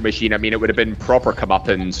shatter machine, I mean, it would have been proper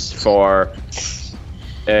comeuppance for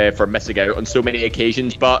missing out on so many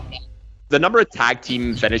occasions. But the number of tag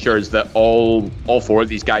team finishers that all 4 of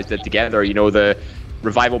these guys did together, you know, the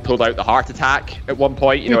Revival pulled out the Heart Attack at one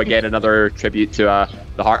point, you know, again, another tribute to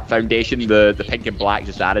the Heart Foundation. The pink and black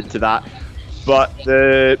just added to that. But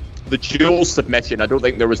the dual submission, I don't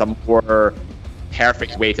think there was a more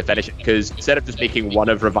perfect way to finish it, because instead of just making one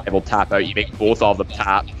of Revival tap out, you make both of them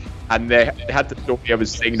tap. And they had the story I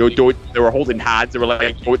was saying, no, don't. They were holding hands. They were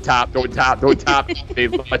like, don't tap, don't tap, don't tap. They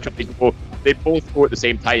literally go. They both go at the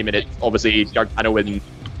same time, and it's obviously Gargano and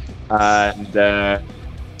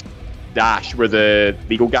Dash were the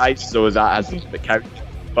legal guys, so that has the count.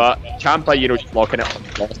 But Ciampa, you know, just locking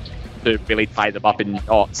it on to really tie them up in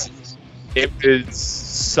knots. It was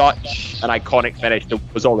such an iconic finish. There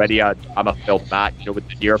was already a filled match, you know, with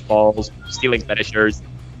the near falls, stealing finishers,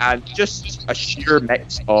 and just a sheer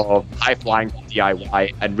mix of high flying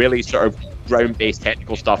DIY and really sort of ground-based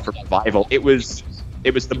technical stuff for Revival. It was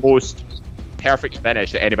the most perfect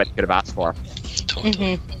finish that anybody could have asked for.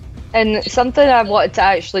 Totally. And something I wanted to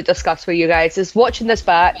actually discuss with you guys is watching this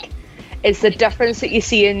back is the difference that you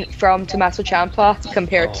see from Tommaso Ciampa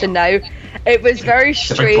compared to now. It was very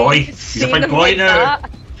strange He's a seeing big him boy like now.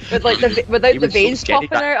 that, with like without the was so veins skinny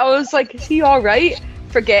popping out. I was like, is he all right?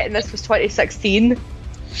 Forgetting this was 2016.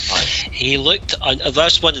 He looked.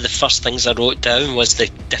 That's one of the first things I wrote down was the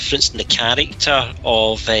difference in the character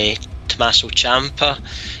of Tommaso Ciampa,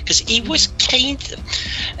 because he was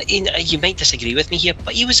you might disagree with me here,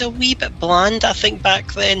 but he was a wee bit bland, I think,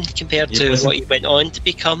 back then compared to what he went on to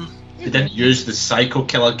become. He didn't use the Psycho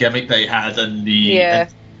Killer gimmick that he had in the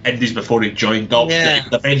Indies before he joined up. Yeah.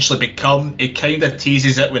 That eventually become. It kind of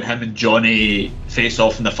teases it when him and Johnny face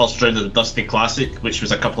off in the first round of the Dusty Classic, which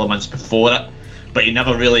was a couple of months before it. But he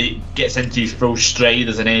never really gets into his full stride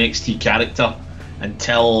as an NXT character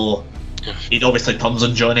until he obviously turns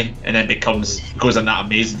on Johnny and then goes on that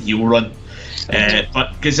amazing heel run.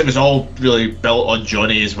 But because it was all really built on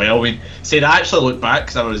Johnny as well. I mean, I actually looked back,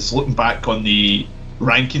 because I was looking back on the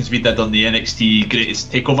rankings we did on the NXT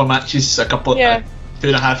Greatest Takeover matches a couple of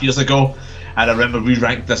 2.5 years ago, and I remember we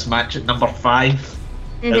ranked this match at number 5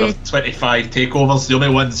 out of 25 takeovers.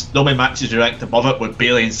 The only matches we ranked above it were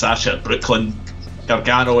Bayley and Sasha at Brooklyn,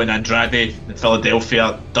 Gargano and Andrade in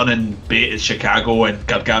Philadelphia, Dunn and Bate at Chicago, and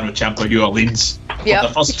Gargano Ciampa New Orleans. Yep.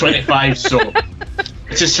 The first 25, so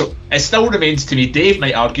it still remains to me. Dave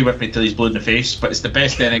might argue with me till he's blue in the face, but it's the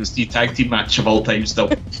best NXT tag team match of all time still.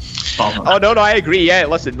 Oh no, I agree. Yeah,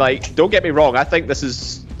 listen, like, don't get me wrong. I think this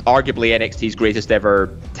is arguably NXT's greatest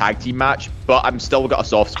ever tag team match, but I'm still got a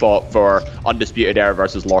soft spot for Undisputed Era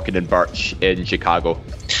versus Lorcan and Burch in Chicago.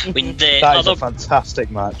 I mean, That is a fantastic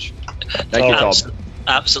match. Thank you, Tom.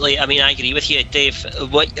 Absolutely. I mean, I agree with you, Dave.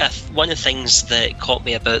 One of the things that caught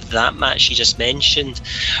me about that match you just mentioned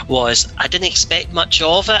was I didn't expect much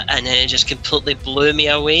of it, and it just completely blew me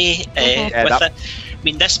away with it. I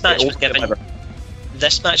mean, this match was given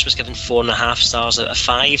 4.5 stars out of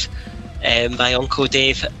 5 by Uncle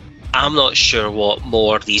Dave. I'm not sure what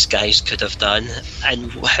more these guys could have done and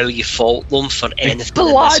how you fault them for anything in this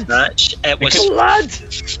match. It was blood.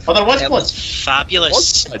 Oh, there was it blood. was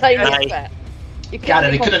fabulous. Tiny bit.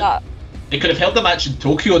 Gary, they could have held the match in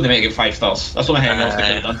Tokyo and they might get 5 stars. That's what I think else they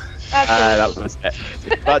could have done. Absolutely. That was it.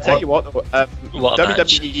 But I'll tell you what, What a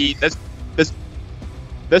WWE,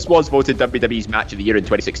 this was voted WWE's match of the year in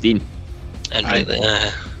 2016. And really,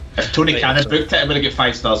 If Tony Khan had booked it, I'm going to get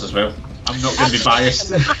 5 stars as well. I'm not going to be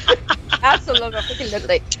biased. Absolutely,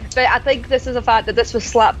 absolutely. But I think this is a fact that this was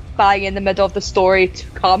slapped bang in the middle of the story to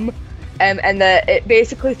come, and that it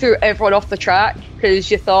basically threw everyone off the track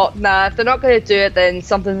because you thought, nah, if they're not going to do it, then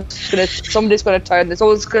somebody's going to turn. There's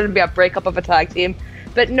always going to be a breakup of a tag team.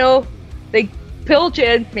 But no, they pulled you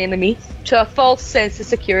in, mainly me, to a false sense of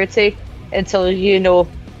security until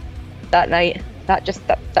that night.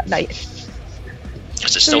 That night.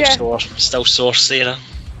 is it still still sore, Sarah?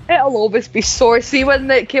 It'll always be sore. See, when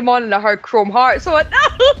it came on and I heard Chrome Hearts, I went, no!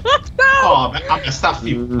 Oh, I missed that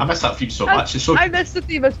theme. I missed that theme so much. It's so I missed the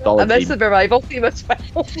theme as well. I missed the revival theme as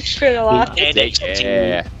well.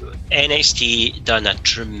 NXT done a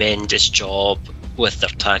tremendous job with their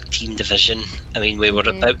tag team division. I mean, we were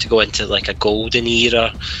about to go into like a golden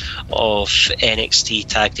era of NXT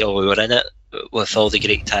tag team. We were in it with all the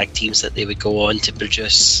great tag teams that they would go on to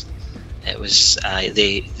produce. It was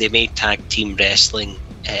they made tag team wrestling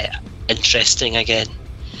interesting again.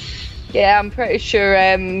 Yeah, I'm pretty sure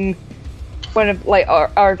one of like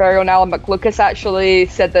our very own Alan McLucas actually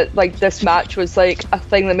said that like this match was like a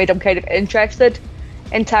thing that made him kind of interested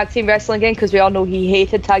in tag team wrestling again, because we all know he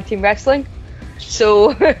hated tag team wrestling.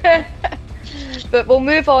 So, but we'll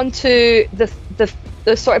move on to the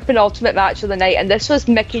sort of penultimate match of the night, and this was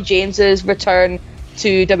Mickie James's return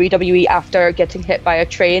to WWE after getting hit by a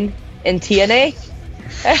train in TNA.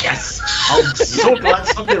 Yes, I'm so glad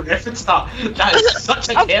somebody referenced that. That is such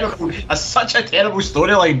a terrible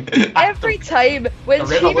storyline. Every time when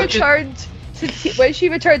she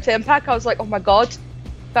returned to Impact, I was like, oh my god,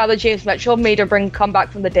 Father James Mitchell made her come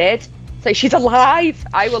back from the dead. It's like, she's alive.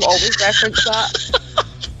 I will always reference that.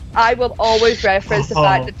 I will always reference the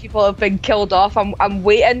fact that people have been killed off. I'm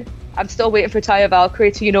waiting. I'm still waiting for Taya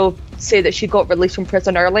Valkyrie to, say that she got released from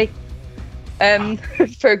prison early,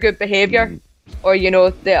 for good behaviour, or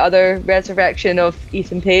the other resurrection of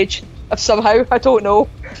Ethan Page. Somehow, I don't know.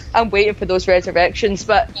 I'm waiting for those resurrections.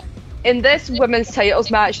 But in this women's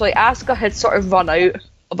titles match, like, Asuka had sort of run out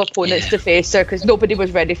of opponents to face her because nobody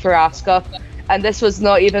was ready for Asuka, and this was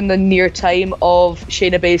not even the near time of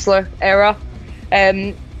Shayna Baszler era.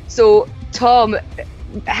 So Tom,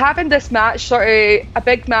 having this match, sort of a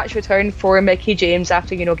big match return for Mickie James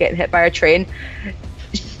after getting hit by a train,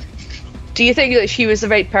 do you think that she was the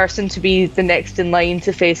right person to be the next in line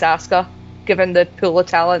to face Asuka, given the pool of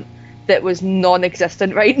talent that was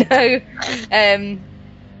non-existent right now in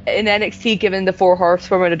NXT, given the 4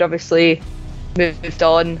 horsewomen had obviously moved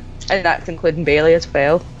on, and that's including Bayley as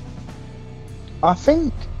well? I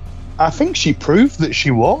think she proved that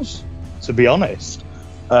she was, to be honest.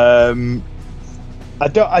 I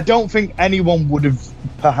don't think anyone would have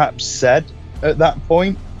perhaps said at that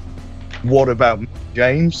point, what about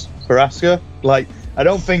James for Asuka? Like, I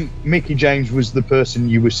don't think Mickie James was the person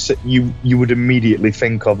you would immediately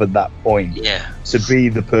think of at that point to be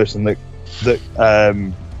the person that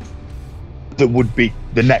would be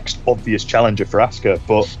the next obvious challenger for Asuka.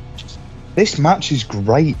 But this match is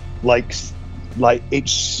great. Like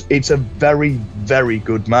it's a very, very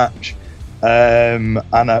good match. And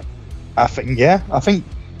I think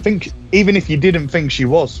even if you didn't think she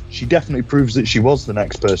was, she definitely proves that she was the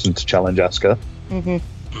next person to challenge Asuka. Mm-hmm.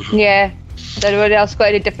 Yeah. Anyone else got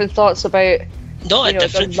any different thoughts about? Not a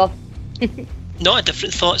different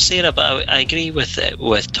thought, Sarah, but I agree with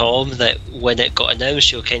Tom that when it got announced,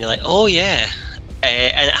 you were kind of like, oh yeah.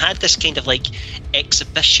 And it had this kind of like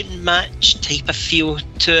exhibition match type of feel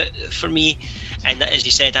to it for me, and as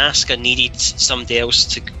you said, Asuka needed somebody else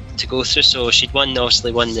to go through, so she'd won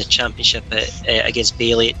the championship against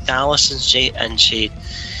Bayley at Dallas, and she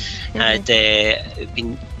had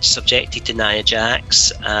been subjected to Nia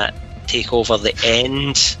Jax at TakeOver the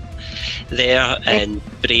End there, and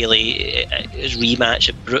Bayley rematch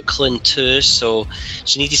at Brooklyn too, so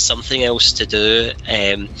she needed something else to do.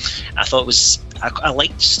 I thought I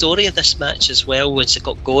liked the story of this match as well. Once it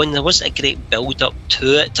got going, there wasn't a great build up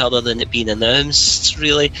to it other than it being announced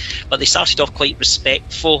really, but they started off quite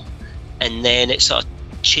respectful, and then it sort of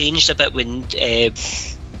changed a bit when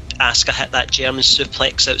Asuka hit that German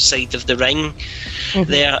suplex outside of the ring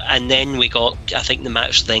there, and then I think the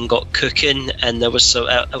match then got cooking, and it was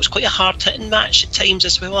quite a hard hitting match at times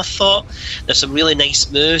as well. I thought there's some really nice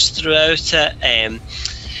moves throughout it.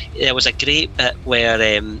 there was a great bit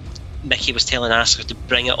where Mickey was telling Asuka to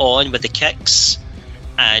bring it on with the kicks,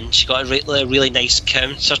 and she got a really nice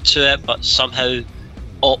counter to it, but somehow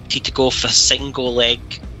opted to go for a single leg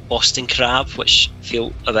Boston Crab, which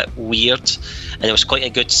felt a bit weird, and there was quite a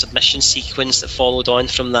good submission sequence that followed on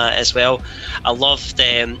from that as well. I loved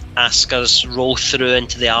Asuka's roll through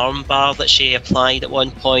into the armbar that she applied at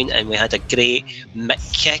one point, and we had a great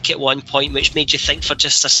Mick kick at one point, which made you think for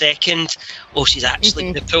just a second, oh, she's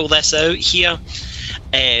actually going to pull this out here.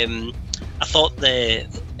 I thought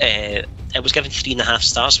it was given 3.5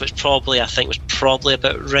 stars, which I think was probably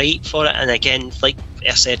about right for it. And again, like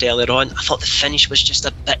I said earlier on, I thought the finish was just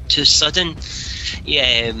a bit too sudden.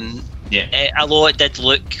 Although it did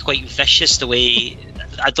look quite vicious the way,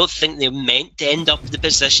 I don't think they meant to end up in the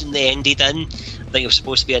position they ended in. I think it was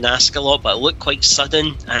supposed to be an Asuka lock, but it looked quite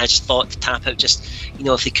sudden. And I just thought the tap out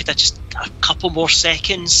if they could have just a couple more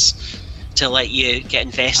seconds to let you get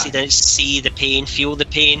invested in it, see the pain, feel the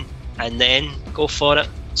pain, and then go for it.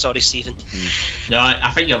 Sorry, Stephen. No, I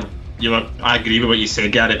think I agree with what you said,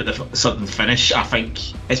 Gary, about the sudden finish. I think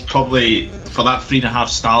it's probably, for that 3.5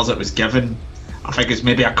 stars it was given, I think it's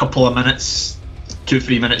maybe a couple of minutes,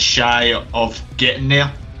 2-3 minutes shy of getting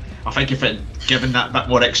there. I think if it had given that bit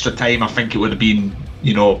more extra time, I think it would have been,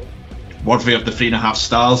 worthy of the 3.5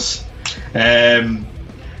 stars.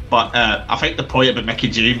 But I think the point about Mickie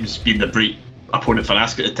James being the great opponent for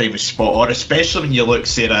Asuka at the time was spot on, especially when you look,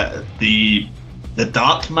 Sarah, at the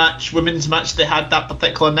dark match, women's match they had that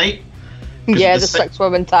particular night. Yeah, the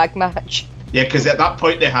 6-woman tag match. Yeah, because at that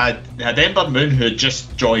point they had Ember Moon, who had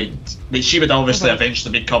just joined. She would obviously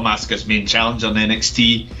eventually become Asuka's main challenger in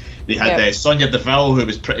NXT. They had Sonya Deville, who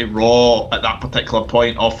was pretty raw at that particular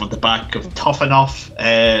point, off of the back of Tough Enough.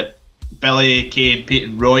 Billie Kay and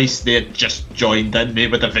Peyton Royce, they had just joined in. They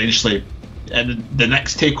would eventually, in the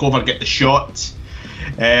next takeover, get the shot.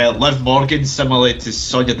 Liv Morgan, similarly to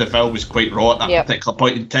Sonya Deville, was quite raw at that particular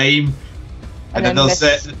point in time. And then there's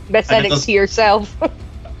Miss NXT herself.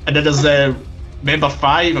 And then there's member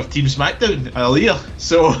 5 of Team SmackDown, Aaliyah.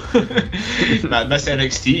 So that Miss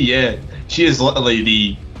NXT, she is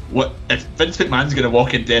literally if Vince McMahon's going to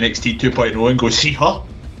walk into NXT 2.0 and go, see her,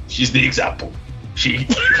 she's the example.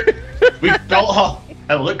 We've built her,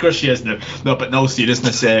 and look where she is now. No, but no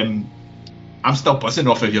seriousness, I'm still buzzing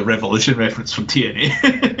off of your Revolution reference from TNA.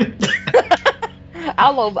 I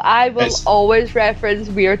will always reference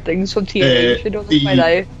weird things from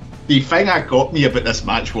TNA. The thing that got me about this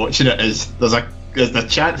match watching it is there's the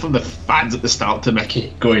chant from the fans at the start to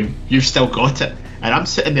Mickie going, "You've still got it," and I'm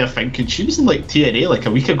sitting there thinking she was in like TNA like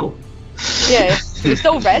a week ago. Yeah, she was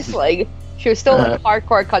still wrestling. She was still in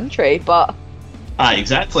hardcore country, but.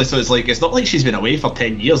 Exactly. So it's not like she's been away for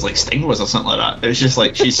 10 years like Sting was or something like that. It was just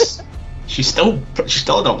like she's still in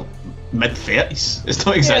her mid-30s. It's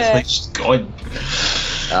not exactly like she's gone.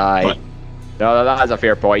 Aye. No, that is a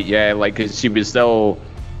fair point. Yeah, like 'cause she was still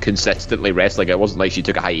consistently wrestling. It wasn't like she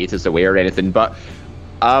took a hiatus away or anything. But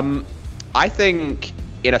I think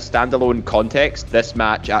in a standalone context, this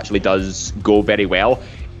match actually does go very well.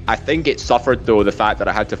 I think it suffered though the fact that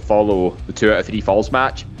I had to follow the 2 out of 3 falls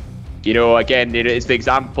match. Again, it's the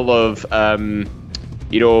example of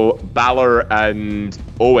Balor and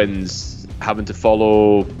Owens having to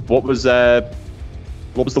follow what was the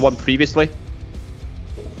one previously?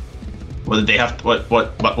 Well, did they have to,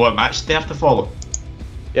 what match did they have to follow?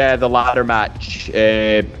 Yeah, the ladder match.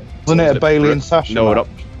 Wasn't it a Bayley and Sasha? No, match?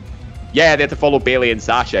 Yeah, they had to follow Bayley and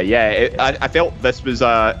Sasha. Yeah, I felt this was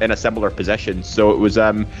in a similar position, so it was.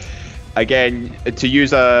 Again, to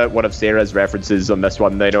use one of Sarah's references on this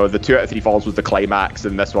one, the 2 out of 3 falls was the climax,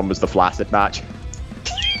 and this one was the flaccid match.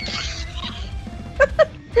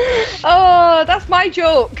 Oh, that's my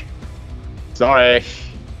joke. Sorry,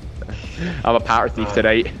 I'm a power thief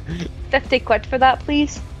tonight. 50 quid for that,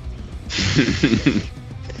 please.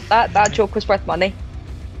 that joke was worth money.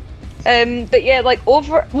 But yeah, like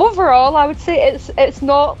overall, I would say it's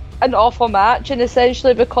not an awful match, and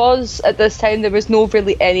essentially because at this time there was no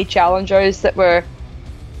really any challengers that were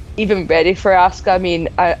even ready for Asuka. I mean,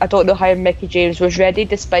 I don't know how Mickie James was ready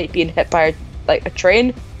despite being hit by a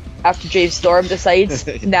train after James Storm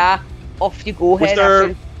decides, nah, off you go.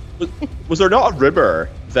 Was there not a rumour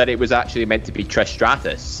that it was actually meant to be Trish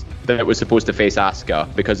Stratus that it was supposed to face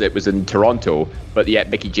Asuka because it was in Toronto, but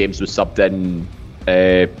yet Mickie James was subbed in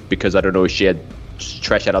because I don't know,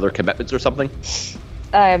 Trish had other commitments or something?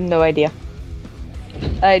 I have no idea.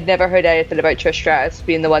 I'd never heard anything about Trish Stratus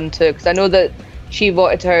being the one to, because I know that she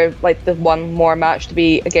wanted her the one more match to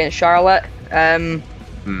be against Charlotte.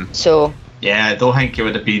 So yeah, I don't think it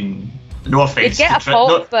would have been. No offense. You'd get a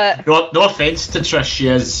fault, but no offense to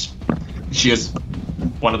Trish. She is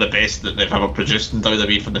one of the best that they've ever produced in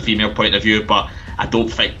WWE from the female point of view, but I don't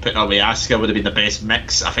think putting away Asuka would have been the best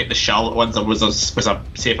mix. I think the Charlotte one was a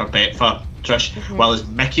safer bet for Trish. Whereas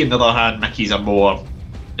Mickey, on the other hand, Mickey's more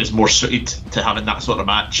suited to having that sort of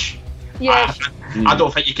match. Yeah. I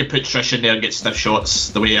don't think you could put Trish in there and get stiff shots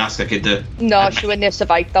the way Asuka could do. No, she wouldn't have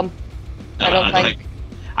survived them. I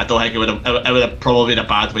don't think it would have probably been a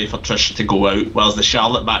bad way for Trish to go out, whereas the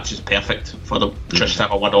Charlotte match is perfect for the Trish to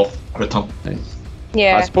have a one-off return.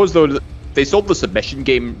 Yeah. I suppose though they sold the submission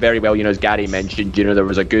game very well. As Gary mentioned, there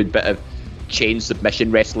was a good bit of chain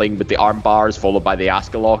submission wrestling with the arm bars followed by the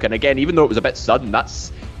Asuka lock, and again, even though it was a bit sudden, I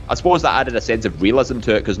suppose that added a sense of realism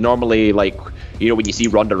to it, because normally, when you see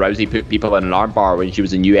Ronda Rousey put people in an armbar when she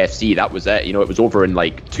was in UFC, that was it. It was over in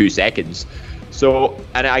 2 seconds. So,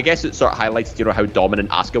 and I guess it sort of highlights, how dominant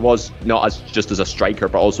Asuka was, not just as a striker,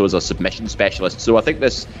 but also as a submission specialist. So I think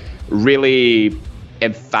this really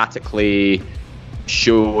emphatically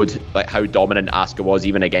showed how dominant Asuka was,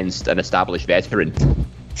 even against an established veteran.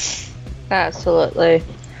 Absolutely.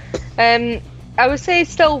 I would say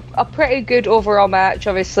still a pretty good overall match,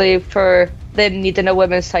 obviously, for them needing a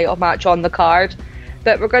women's title match on the card.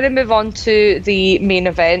 But we're going to move on to the main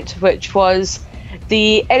event, which was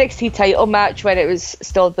the NXT title match when it was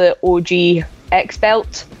still the OG X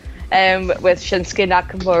belt, with Shinsuke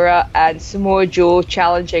Nakamura and Samoa Joe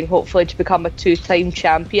challenging, hopefully, to become a 2-time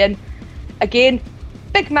champion. Again,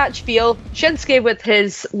 big match feel. Shinsuke with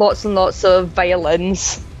his lots and lots of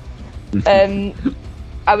violins.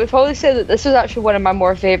 I would probably say that this was actually one of my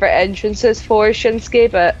more favourite entrances for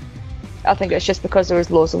Shinsuke, but I think it's just because there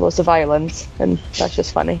was loads and loads of violence, and that's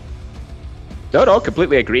just funny. No,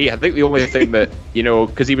 completely agree. I think the only thing that,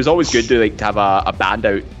 because he was always good to have a band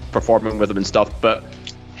out performing with him and stuff, but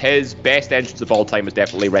his best entrance of all time was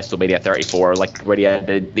definitely WrestleMania 34, where he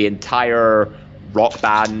had the entire rock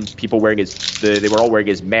band, people wearing they were all wearing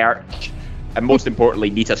his merch, and most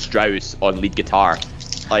importantly, Nita Strauss on lead guitar.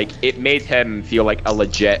 It made him feel like a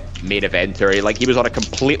legit main eventer. He was on a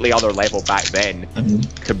completely other level back then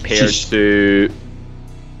compared to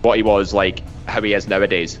what he was how he is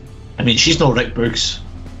nowadays. I mean, she's no Rick Boogs.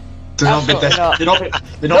 Do not be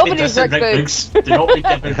Nobody's dissing Rick Rick Boogs. Do not be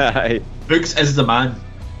giving. Boogs is the man.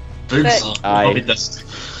 Boogs will not be dissed.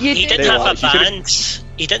 He didn't have a band.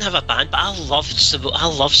 He didn't have a band, but I love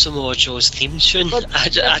Samoa Joe's theme tune. I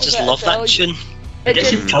just love that tune.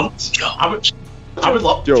 Gets you pumped. I would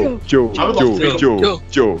love Joe.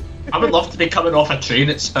 I would love to be coming off a train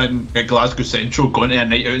in Glasgow Central, going to a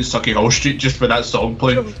night out in Sucky Hall Street just with that song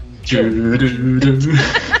playing.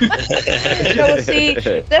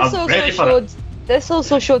 This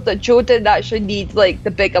also showed that Joe didn't actually need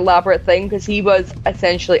the big elaborate thing, because he was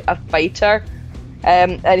essentially a fighter,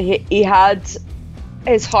 and he had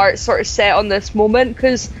his heart sort of set on this moment,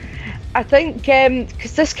 because I think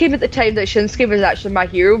because this came at the time that Shinsuke was actually my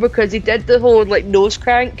hero, because he did the whole nose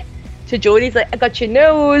crank to Joe, and he's like, I got your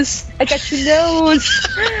nose.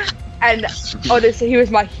 And honestly, he was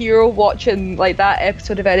my hero watching that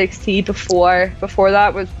episode of NXT before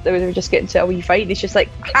that was they were just getting to a wee fight, and he's just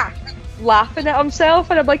laughing at himself,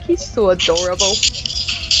 and I'm like, he's so adorable.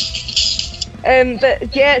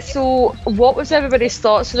 But yeah, so what was everybody's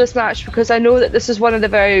thoughts of this match? Because I know that this is one of the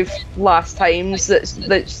very last times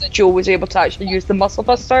that Joe was able to actually use the Muscle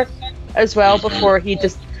Buster as well before he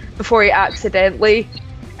accidentally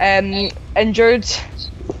injured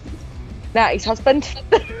Natty's husband.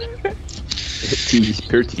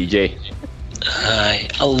 Poor TJ.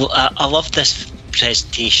 I love this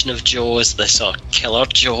presentation of Joe as this sort of killer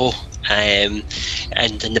Joe. And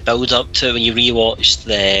in the build up to when you rewatch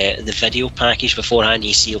the video package beforehand,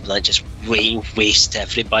 you see him just waste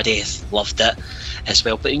everybody. Loved it as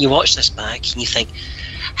well. But when you watch this back and you think,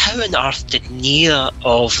 how on earth did neither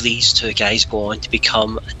of these two guys go on to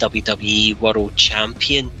become a WWE World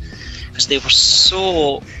Champion? Because they were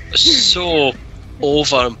so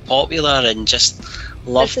over and popular, and just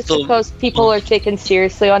loved them. This is because people are taken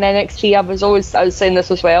seriously on NXT. I was saying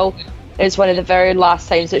this as well. It's one of the very last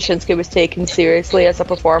times that Shinsuke was taken seriously as a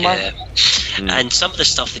performer. Yeah. And some of the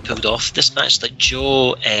stuff they pulled off this match,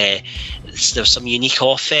 Joe, there was some unique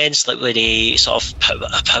offense, where they sort of,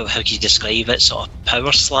 how can you describe it, sort of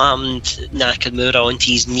power slammed Nakamura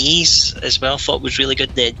onto his knees as well. I thought was really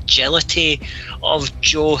good. The agility of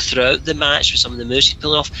Joe throughout the match with some of the moves he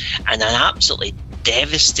pulled off, and an absolutely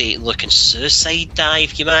devastating looking suicide dive.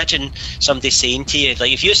 Can you imagine somebody saying to you,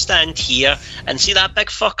 like, if you stand here and see that big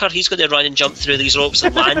fucker, he's going to run and jump through these ropes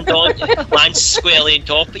and land squarely on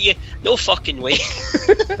top of you? No fucking way.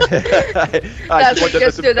 That's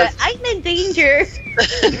just do that. I'm in danger.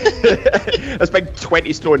 This big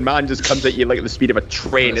 20-stone man just comes at you like at the speed of a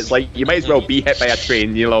train. It's like you might as well be hit by a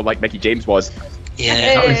train, you know, like Mickey James was. Yeah.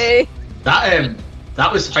 Hey.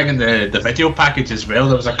 That was the thing in the video package as well.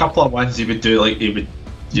 There was a couple of ones he would do, like he would,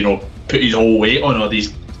 you know, put his whole weight on all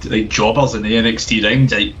these like jobbers in the NXT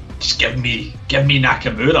rings. Like, just give me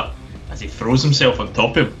Nakamura as he throws himself on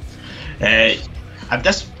top of him.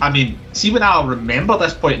 See, when I remember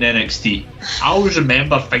this point in NXT, I always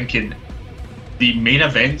remember thinking the main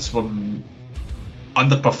events were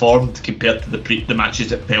underperformed compared to the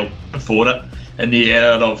matches that fell before it in the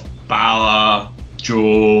era of Balor,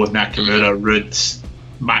 Joe, Nakamura, Roode,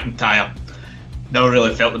 McIntyre. Never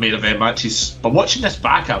really felt the main event matches, but watching this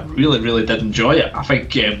back, I really, really did enjoy it. I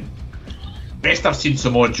think best I've seen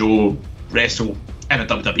Samoa Joe wrestle in a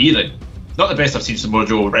WWE ring. Not the best I've seen Samoa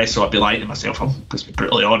Joe wrestle, I'd be lying to myself, let's be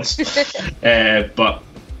brutally honest. But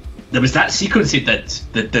there was that sequence he did,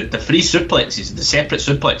 the three suplexes, the separate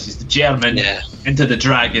suplexes, the German, into the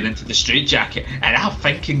Dragon, into the straitjacket, and I'm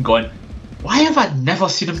thinking, going, why have I never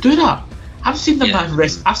seen him do that? I've seen the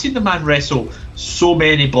man wrestle so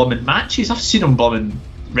many blooming matches. I've seen him blooming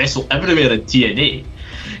wrestle everywhere in TNA,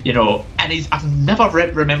 you know, and I've never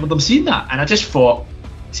remembered him seeing that. And I just thought,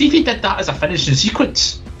 see if he did that as a finishing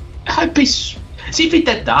sequence, I'd be. See if he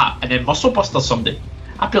did that and then muscle buster somebody,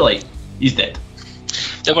 I'd be like, he's dead.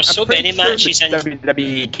 There were so many matches in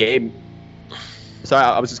WWE game. So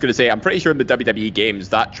I was just going to say, I'm pretty sure in the WWE games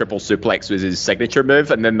that triple suplex was his signature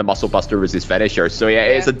move, and then the muscle buster was his finisher. So yeah,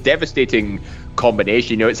 it's a devastating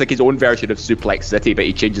combination. You know, it's like his own version of Suplex City, but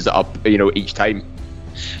he changes it up, you know, each time.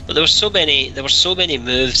 But there were so many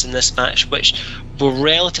moves in this match which were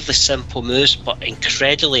relatively simple moves, but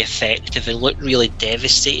incredibly effective. It looked really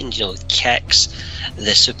devastating. You know, the kicks,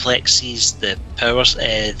 the suplexes, the powers.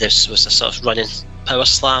 This was a sort of running power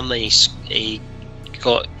slam, and he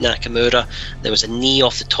got Nakamura. There was a knee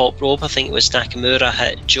off the top rope, I think it was Nakamura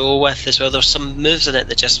hit Joe with as well. There were some moves in it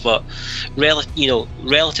that just were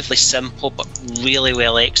relatively simple but really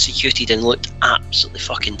well executed and looked absolutely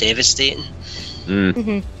fucking devastating.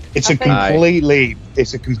 It's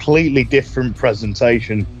a completely different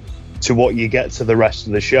presentation to what you get to the rest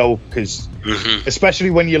of the show, because especially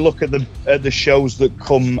when you look at the shows that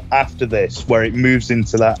come after this, where it moves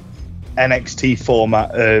into that NXT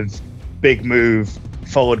format of big move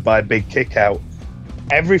followed by a big kick out.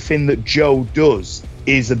 Everything that Joe does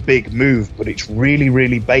is a big move, but it's really,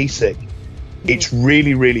 really basic. It's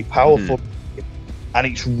really, really powerful, and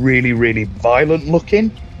it's really, really violent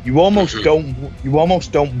looking. You almost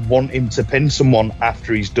don't want him to pin someone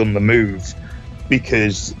after he's done the move,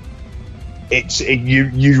 because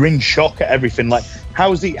you're in shock at everything. Like,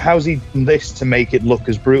 how's he done this to make it look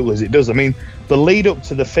as brutal as it does? I mean, the lead up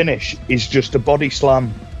to the finish is just a body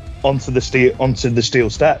slam onto the steel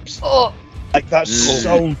steps. Oh, like that's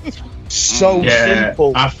so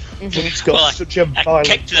simple. It's got such a violent.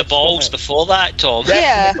 I kicked the balls before that, Tom.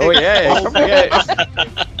 Yeah. Oh yeah.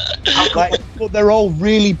 But they're all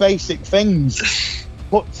really basic things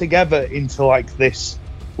put together into like this,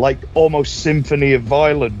 like almost symphony of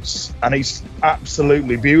violence, and it's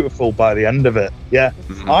absolutely beautiful by the end of it. Yeah,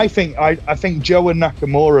 I think Joe and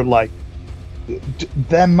Nakamura, like,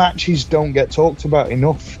 their matches don't get talked about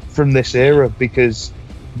enough from this era, because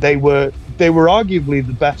they were arguably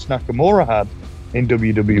the best Nakamura had in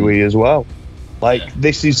WWE as well. Like,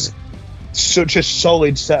 this is such a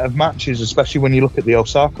solid set of matches, especially when you look at the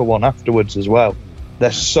Osaka one afterwards as well.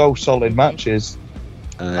 They're so solid matches.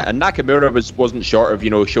 And Nakamura wasn't short of, you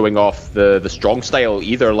know, showing off the strong style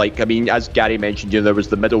either. Like, I mean, as Gary mentioned, you know, there was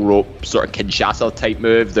the middle rope sort of Kinshasa type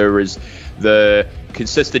move. There was the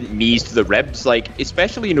consistent knees to the ribs. Like,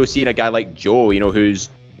 especially, you know, seeing a guy like Joe, you know, who's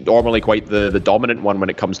normally quite the dominant one when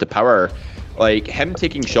it comes to power. Like, him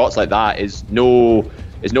taking shots like that is no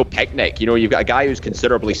picnic. You know, you've got a guy who's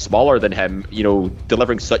considerably smaller than him, you know,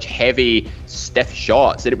 delivering such heavy, stiff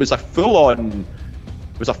shots, and it was a full-on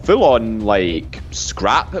like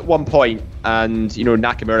scrap at one point, and, you know,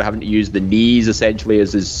 Nakamura having to use the knees essentially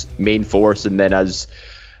as his main force, and then as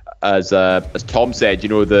Tom said, you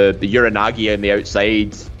know, the Uranagi on the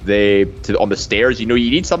outside, on the stairs. You know, you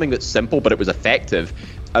need something that's simple, but it was effective.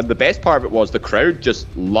 And the best part of it was the crowd just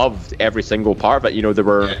loved every single part of it. You know, there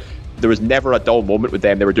was never a dull moment with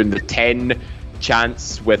them. They were doing the 10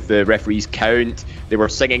 chants with the referee's count. They were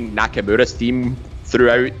singing Nakamura's theme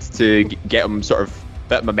throughout to get him sort of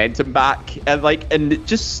bit of momentum back. And it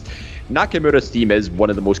just, Nakamura's theme is one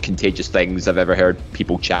of the most contagious things I've ever heard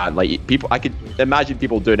people chant. Like, people, I could imagine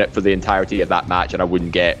people doing it for the entirety of that match, and I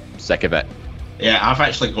wouldn't get sick of it. Yeah, I've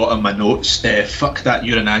actually got on my notes, fuck that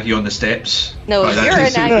Uranagi on the steps. No,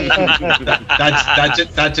 Uranagi.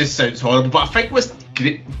 That just sounds horrible. But I think what's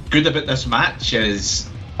good about this match is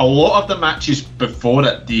a lot of the matches before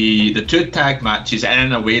it, the 2 tag matches, and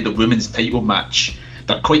in a way the women's title match,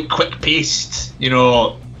 they're quite quick paced, you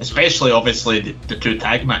know, especially obviously the 2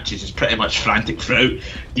 tag matches is pretty much frantic throughout.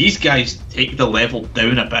 These guys take the level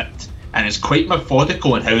down a bit, and it's quite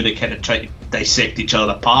methodical in how they kind of try to dissect each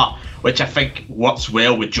other apart, which I think works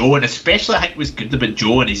well with Joe. And especially I think what's good about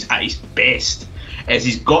Joe, and he's at his best, is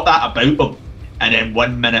he's got that about him, and then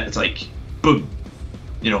 1 minute it's like boom,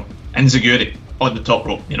 you know, enziguri on the top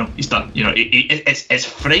rope, you know, he's done. You know, it's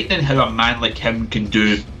frightening how a man like him can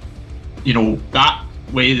do, you know, that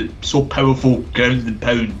way, so powerful, ground and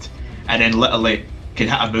pound, and then literally can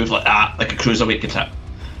hit a move like that, like a cruiserweight could hit.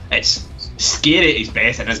 It's scary at his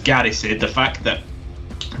best, and as Gary said, the fact that,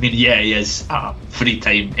 I mean, yeah, he is a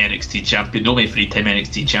 3-time NXT champion, only a 3-time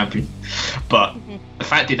NXT champion, but the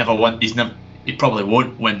fact he never won, he probably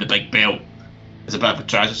won't win the big belt is a bit of a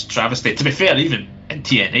travesty. To be fair, even in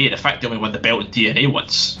TNA, the fact he only won the belt in TNA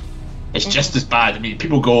once, it's just as bad. I mean,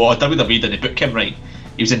 people go, oh, WWE didn't book him right.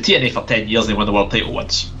 He was in TNA for 10 years and he won the world title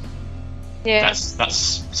once. Yeah.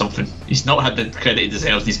 That's something. He's not had the credit he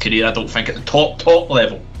deserves in his career, I don't think, at the top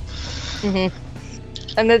level. And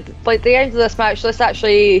the end of this match, this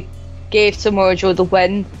actually gave Samoa Joe the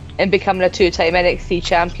win in becoming a 2-time NXT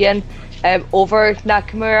champion over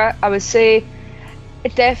Nakamura. I would say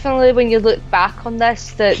definitely when you look back on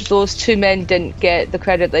this, that those 2 men didn't get the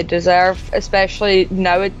credit they deserve, especially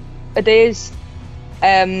nowadays.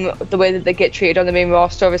 The way that they get treated on the main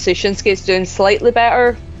roster. Obviously Shinsuke's doing slightly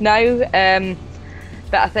better now,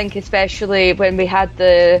 but I think especially when we had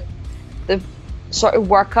the sort of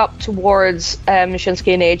work up towards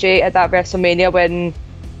Shinsuke and AJ at that WrestleMania, when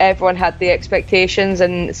everyone had the expectations,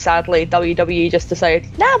 and sadly WWE just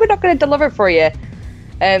decided, nah, we're not going to deliver for you,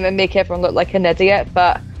 and make everyone look like an idiot.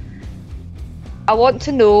 But I want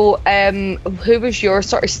to know who was your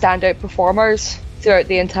sort of standout performers throughout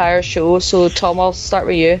the entire show. So Tom, I'll start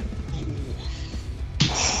with you.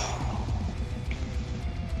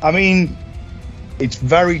 I mean, it's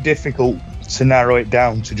very difficult to narrow it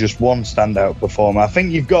down to just one standout performer. I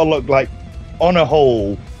think you've got to look, like, on a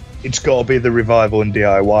whole, it's got to be the Revival and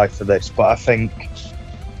DIY for this. But I think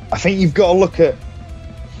you've got to look at.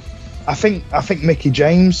 I think Mickie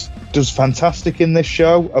James does fantastic in this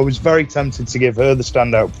show. I was very tempted to give her the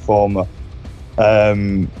standout performer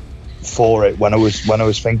for it when I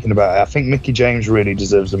was thinking about it. I think Mickie James really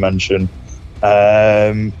deserves a mention,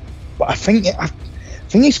 but I think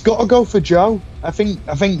it's got to go for Joe. I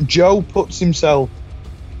think Joe puts himself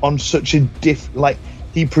on such a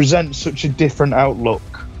he presents such a different outlook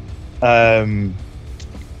to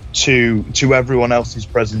everyone else's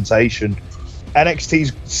presentation.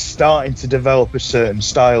 NXT's starting to develop a certain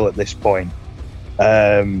style at this point,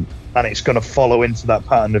 and it's going to follow into that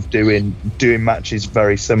pattern of doing matches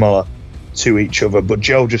very similar to each other. But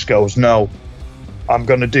Joe just goes, no, I'm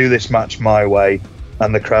going to do this match my way,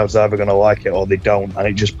 and the crowd's either going to like it or they don't, and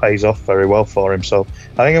it just pays off very well for him. So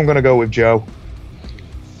I think I'm going to go with Joe.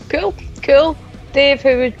 Cool. Dave,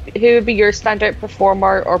 who would be your standout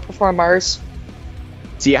performer or performers?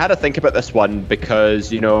 See, I had to think about this one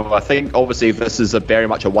because, you know, I think obviously this is very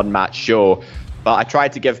much a one-match show, but I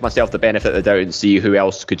tried to give myself the benefit of the doubt and see who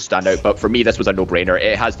else could stand out. But for me, this was a no-brainer.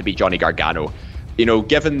 It has to be Johnny Gargano. You know,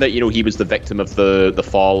 given that, you know, he was the victim of the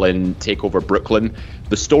fall in TakeOver Brooklyn,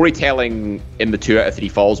 the storytelling in the 2 out of 3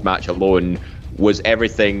 falls match alone was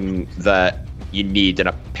everything that you need in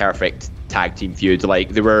a perfect tag team feud. Like,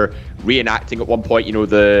 they were reenacting at one point, you know,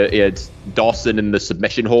 he had Dawson in the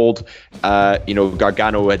submission hold, you know,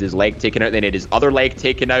 Gargano had his leg taken out, then he had his other leg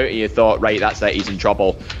taken out, and you thought, right, that's it, he's in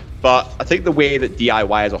trouble. But I think the way that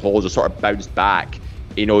DIY as a whole just sort of bounced back,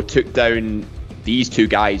 you know, took down these 2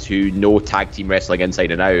 guys who know tag team wrestling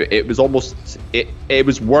inside and out, it was almost, it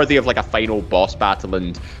was worthy of like a final boss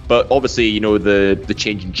battle. But obviously, you know, the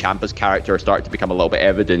change in Ciampa's character started to become a little bit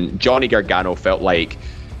evident. Johnny Gargano felt like,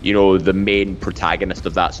 you know, the main protagonist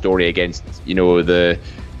of that story against, you know,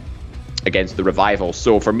 against the Revival.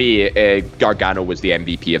 So for me, Gargano was the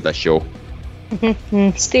MVP of this show.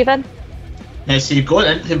 Stephen? Yeah, see, going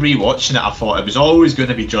into rewatching it, I thought it was always going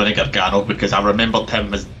to be Johnny Gargano because I remembered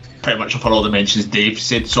him as pretty much for all the mentions Dave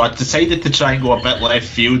said. So I decided to try and go a bit left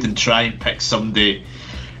field and try and pick somebody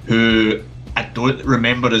who I don't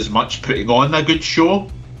remember as much putting on a good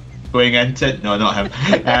show going into it. No, not him.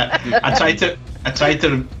 I I tried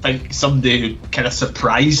to think somebody who kind of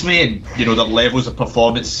surprised me, and their levels of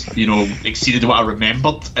performance, exceeded what I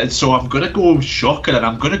remembered. And so I'm gonna go shocker, and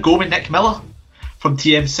I'm gonna go with Nick Miller from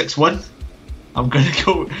TM61. I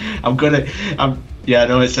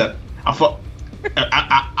thought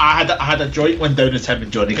I had a joint one down as him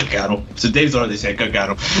and Johnny Gargano. So Dave's already said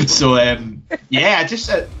Gargano. So I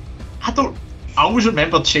always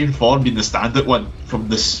remembered Shane Thorne being the standout one from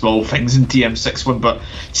the small things in TM61, but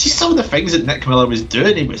see some of the things that Nick Miller was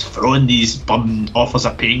doing. He was throwing these bum offers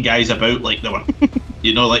of pain guys about like they were,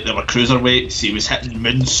 like they were cruiserweights. He was hitting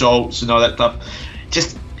moonsaults and all that stuff.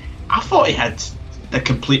 I thought he had the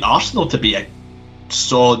complete arsenal to be a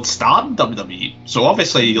solid star in WWE. So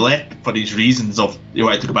obviously he left for these reasons of he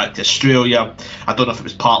wanted to go back to Australia. I don't know if it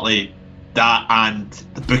was partly that and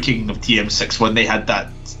the booking of TM61. They had that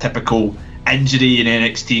typical injury in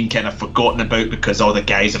NXT and kind of forgotten about because all the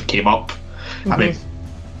guys have came up. I mean,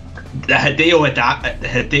 the Hideo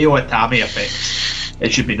Itami effect,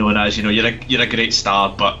 it should be known as, you're a great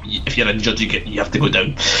star, but if you're injured, you have to go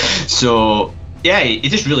down. So yeah, he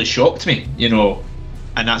just really shocked me,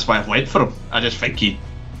 and that's why I've went for him. I just think he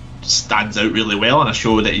stands out really well on a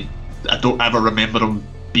show that I don't ever remember him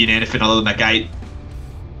being anything other than a guy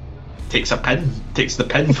takes the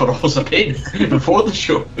pin for Hours of Pain before the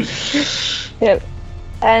show. Yep.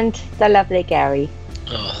 And the lovely Gary.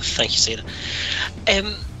 Oh, thank you, Sarah.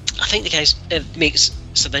 I think the guys makes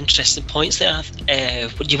some interesting points there.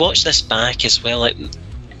 When you watch this back as well,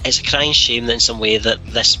 it's a crying shame that in some way that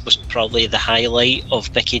this was probably the highlight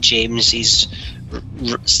of Mickie James's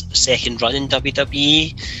second run in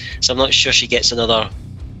WWE. So I'm not sure she gets another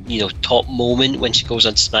top moment when she goes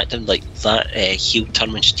on SmackDown like that. Heel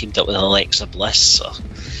turn when she teamed up with Alexa Bliss, so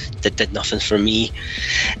that did nothing for me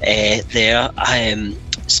there. I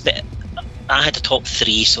had a top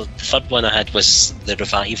three, so the third one I had was the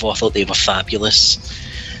Revival. I thought they were fabulous.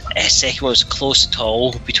 Second one was close at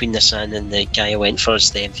all between this and the guy I went for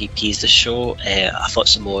as the MVP of the show. I thought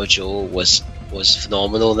Samoa Joe was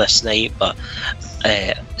phenomenal this night, but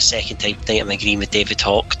second time night I'm agreeing with David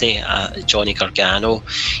Hockney. Johnny Gargano,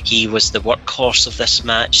 he was the workhorse of this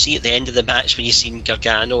match. See, at the end of the match when you seen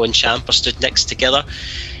Gargano and Ciampa stood next together,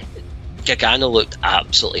 Gargano looked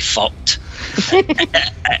absolutely fucked.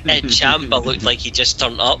 And Ciampa looked like he just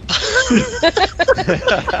turned up.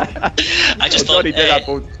 I just thought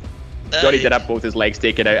Johnny did have both his legs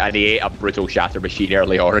taken out, and he ate a brutal shatter machine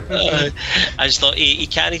early on. I just thought he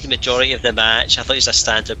carried the majority of the match. I thought he was a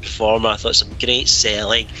standard performer. I thought some great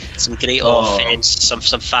selling, some great offense, some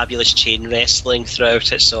fabulous chain wrestling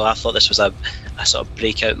throughout it. So I thought this was a sort of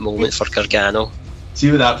breakout moment for Gargano.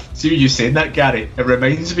 See what you saying that, Gary? It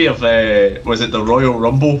reminds me of was it the Royal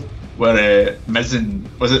Rumble where when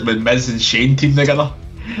Miz and Shane teamed together?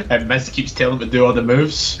 And Miz keeps telling him to do all the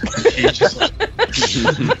moves. And Shane's just like,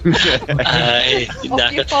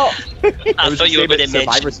 I thought you were going to mention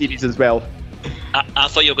Survivor Series as well. I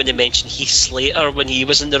thought you were going to mention Heath Slater when he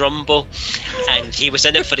was in the Rumble, and he was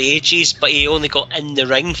in it for ages, but he only got in the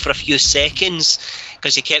ring for a few seconds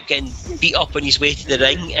because he kept getting beat up on his way to the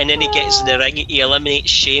ring, and then he gets in the ring, he eliminates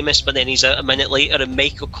Sheamus, but then he's out a minute later, and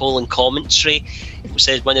Michael Cole in commentary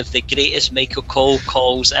says one of the greatest Michael Cole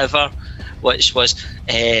calls ever, which was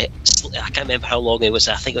I can't remember how long it was.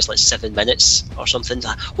 I think it was like 7 minutes or something.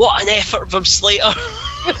 Like, what an effort from Slater!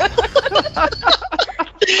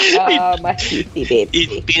 My sweetie baby.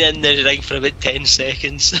 He'd been in the ring for about 10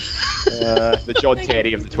 seconds. The John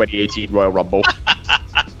Terry of the 2018 Royal Rumble.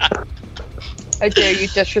 How dare you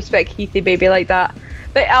disrespect Heathy baby like that?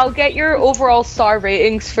 But I'll get your overall star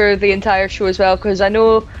ratings for the entire show as well, because I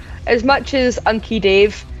know as much as Unky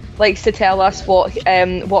Dave likes to tell us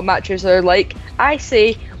what matches are like, I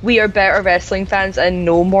say we are better wrestling fans and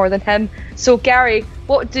know more than him. So Gary,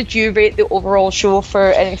 what did you rate the overall show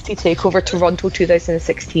for NXT TakeOver Toronto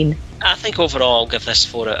 2016? I think overall I'll give this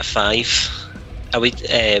 4 out of 5. I would,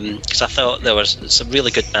 because I thought there was some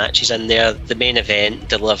really good matches in there. The main event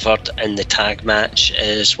delivered, and the tag match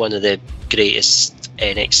is one of the greatest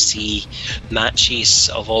NXT matches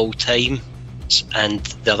of all time. And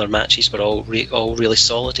the other matches were all really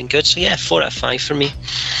solid and good. So yeah, 4 out of 5 for me.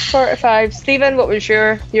 4 out of 5. Stephen, what was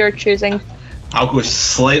your choosing? I'll go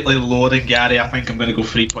slightly lower than Gary. I think I'm going to go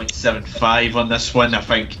 3.75 on this one. I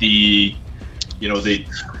think it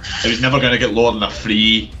was never going to get lower than a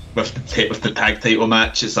 3 with the tag title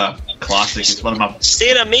match. It's a classic. It's one of my.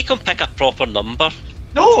 Sarah, make him pick a proper number.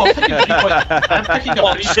 No, I'm picking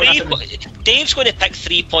 3. Dave's going to pick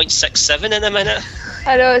 3.67 in a minute.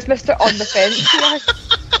 I know, it's Mr. On the Fence.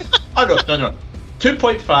 Oh no.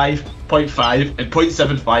 2.5, 0.5 and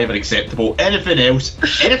 0.75 are acceptable. Anything else,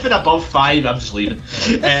 anything above 5, I'm just leaving.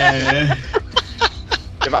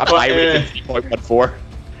 a high rating 3.14.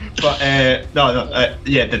 But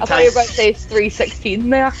yeah, the I thought you were about to say 316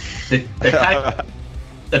 there.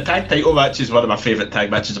 The tag title match is one of my favourite tag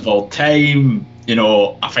matches of all time. You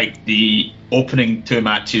know, I think the opening 2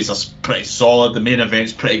 matches are pretty solid. The main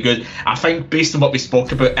event's pretty good. I think based on what we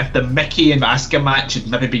spoke about, if the Mickey and Asuka match had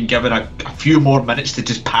maybe been given a few more minutes to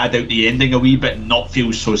just pad out the ending a wee bit and not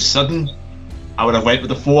feel so sudden, I would have went with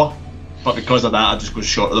the 4. But because of that, I just go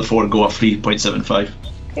short of the 4 and go a 3.75.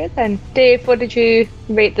 Okay then. Dave, what did you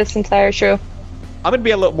rate this entire show? I'm going to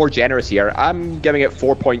be a little more generous here. I'm giving it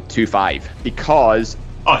 4.25 because...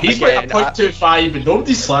 Oh, he's again, like a 0.25 and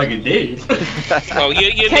nobody's slagging Dave. Well,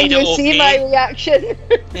 you Can made you it okay. see my reaction?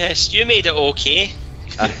 Yes, you made it okay.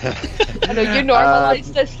 I know you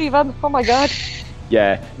normalised this, Stephen. Oh my god.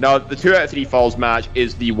 Yeah, no, the 2 out of 3 falls match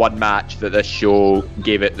is the one match that this show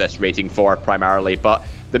gave it this rating for primarily, but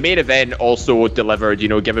the main event also delivered, you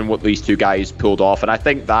know, given what these 2 guys pulled off, and I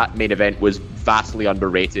think that main event was vastly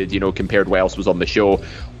underrated, you know, compared to what else was on the show.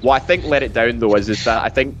 What I think let it down, though, is that I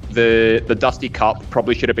think the Dusty Cup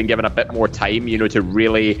probably should have been given a bit more time, you know, to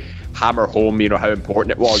really hammer home, you know, how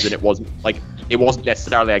important it was, and it wasn't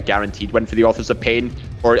necessarily a guaranteed win for the Authors of Pain,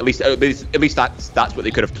 or at least that's what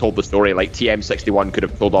they could have told the story. Like TM61 could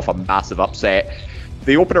have pulled off a massive upset.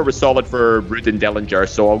 The opener was solid for Rude and Dillinger,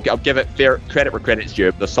 so I'll give it fair credit where credit's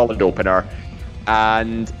due. The solid opener.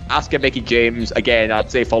 And Asuka Mickey James, again, I'd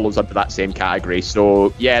say follows under that same category.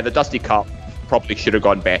 So yeah, the Dusty Cup probably should have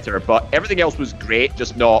gone better, but everything else was great,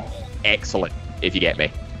 just not excellent, if you get me.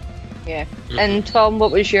 Yeah. And Tom, what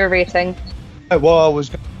was your rating? Well, I was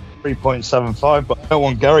going 3.75, but I don't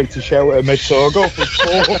want Gary to shout at me, so I'll go for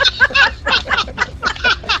 4.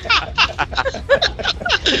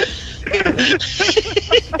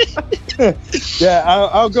 Yeah,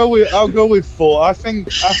 I'll go with 4. I think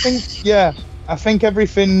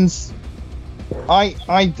everything's. I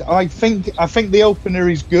think the opener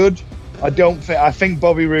is good. I think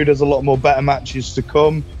Bobby Roode has a lot more better matches to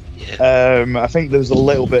come. Yeah. I think there's a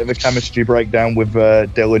little bit of a chemistry breakdown with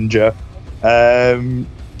Dillinger.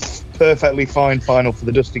 Perfectly fine final for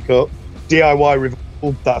the Dusty Cup. DIY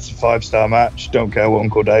Revival, that's a 5-star match. Don't care what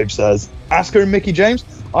Uncle Dave says. Asuka and Mickey James,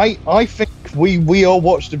 I think we all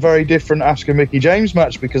watched a very different Asuka and Mickey James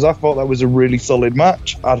match because I thought that was a really solid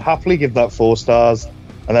match. I'd happily give that 4 stars,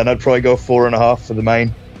 and then I'd probably go 4.5 for the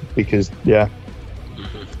main because, yeah.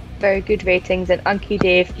 Very good ratings, and Unky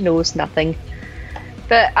Dave knows nothing.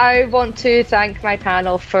 But I want to thank my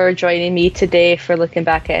panel for joining me today for looking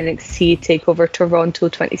back at NXT TakeOver Toronto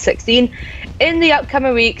 2016. In the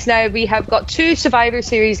upcoming weeks now, we have got 2 Survivor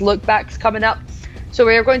Series look-backs coming up. So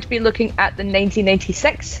we are going to be looking at the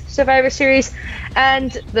 1996 Survivor Series,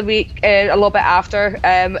 and the week a little bit after,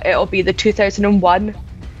 it'll be the 2001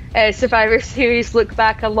 Survivor Series look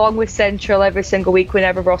back, along with Central every single week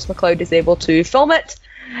whenever Ross McLeod is able to film it,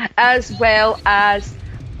 as well as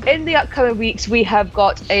in the upcoming weeks we have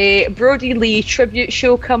got a Brody Lee tribute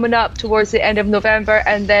show coming up towards the end of November,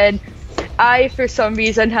 and then I, for some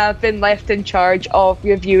reason, have been left in charge of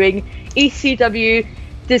reviewing ECW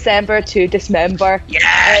December to Dismember.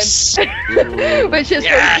 Yes! Which is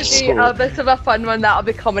going to be a bit of a fun one. That'll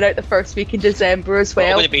be coming out the first week in December as well.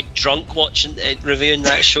 I'm going to be drunk watching reviewing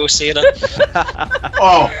that show, Sarah.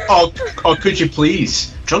 oh, could you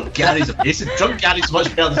please? Drunk Gary's amazing. Drunk Gary's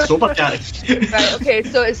much better than sober Gary. Right, okay,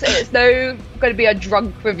 so it's now going to be a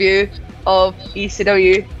drunk review of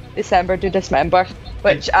ECW December to Dismember,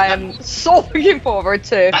 which I am so looking forward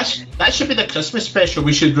to. That should be the Christmas special.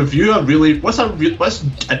 We should review what's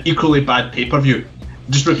an equally bad pay-per-view?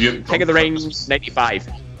 Just review it. King of the Rings 95.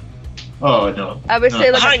 Oh no. I would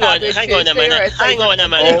say like hang on a minute. Hang on a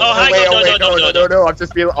minute. No, I've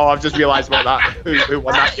just realised what that who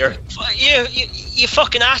won that year. You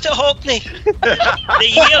fucking at it, Hockney. The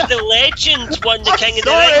year the legend won the King of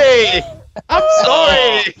the Ring. I'm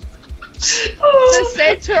sorry. The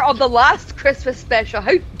centre of the last Christmas special.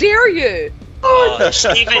 How dare you? Oh,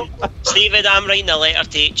 Stephen, I'm writing a letter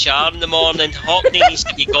to HR in the morning. Hockney needs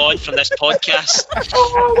to be gone from this podcast. That's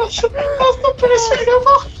not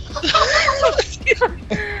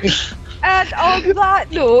And on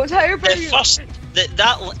that note, how about you?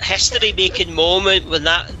 That history-making moment when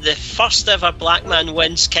the first ever black man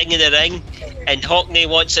wins King of the Ring, and Hockney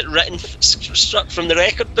wants it written, struck from the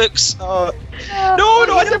record books. No,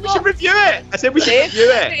 I said we should review it.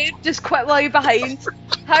 Dave, just quickly behind.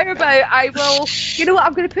 How about I will, you know what,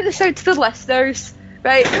 I'm going to put this out to the listeners,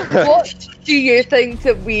 right? What do you think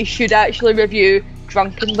that we should actually review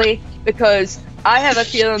drunkenly? Because I have a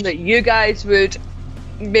feeling that you guys would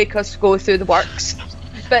make us go through the works.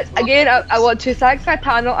 But again, I want to thank my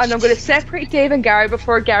panel, and I'm going to separate Dave and Gary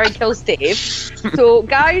before Gary kills Dave. So,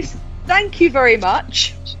 guys, thank you very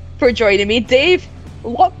much for joining me. Dave,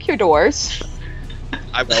 lock your doors.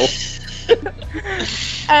 I will.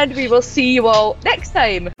 And we will see you all next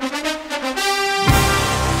time.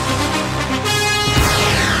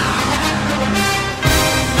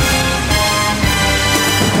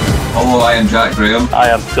 Hello, I am Jack Graham. I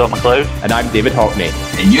am Scott McLeod. And I'm David Hockney.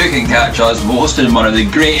 And you can catch us hosting one of the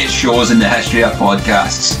greatest shows in the history of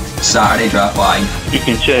podcasts, Saturday Draft Live. You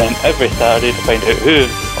can tune in every Saturday to find out who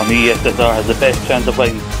on the ESSR has the best chance of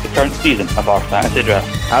winning the current season of our fantasy draft.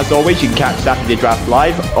 As always, you can catch Saturday Draft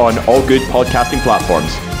Live on all good podcasting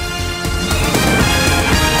platforms.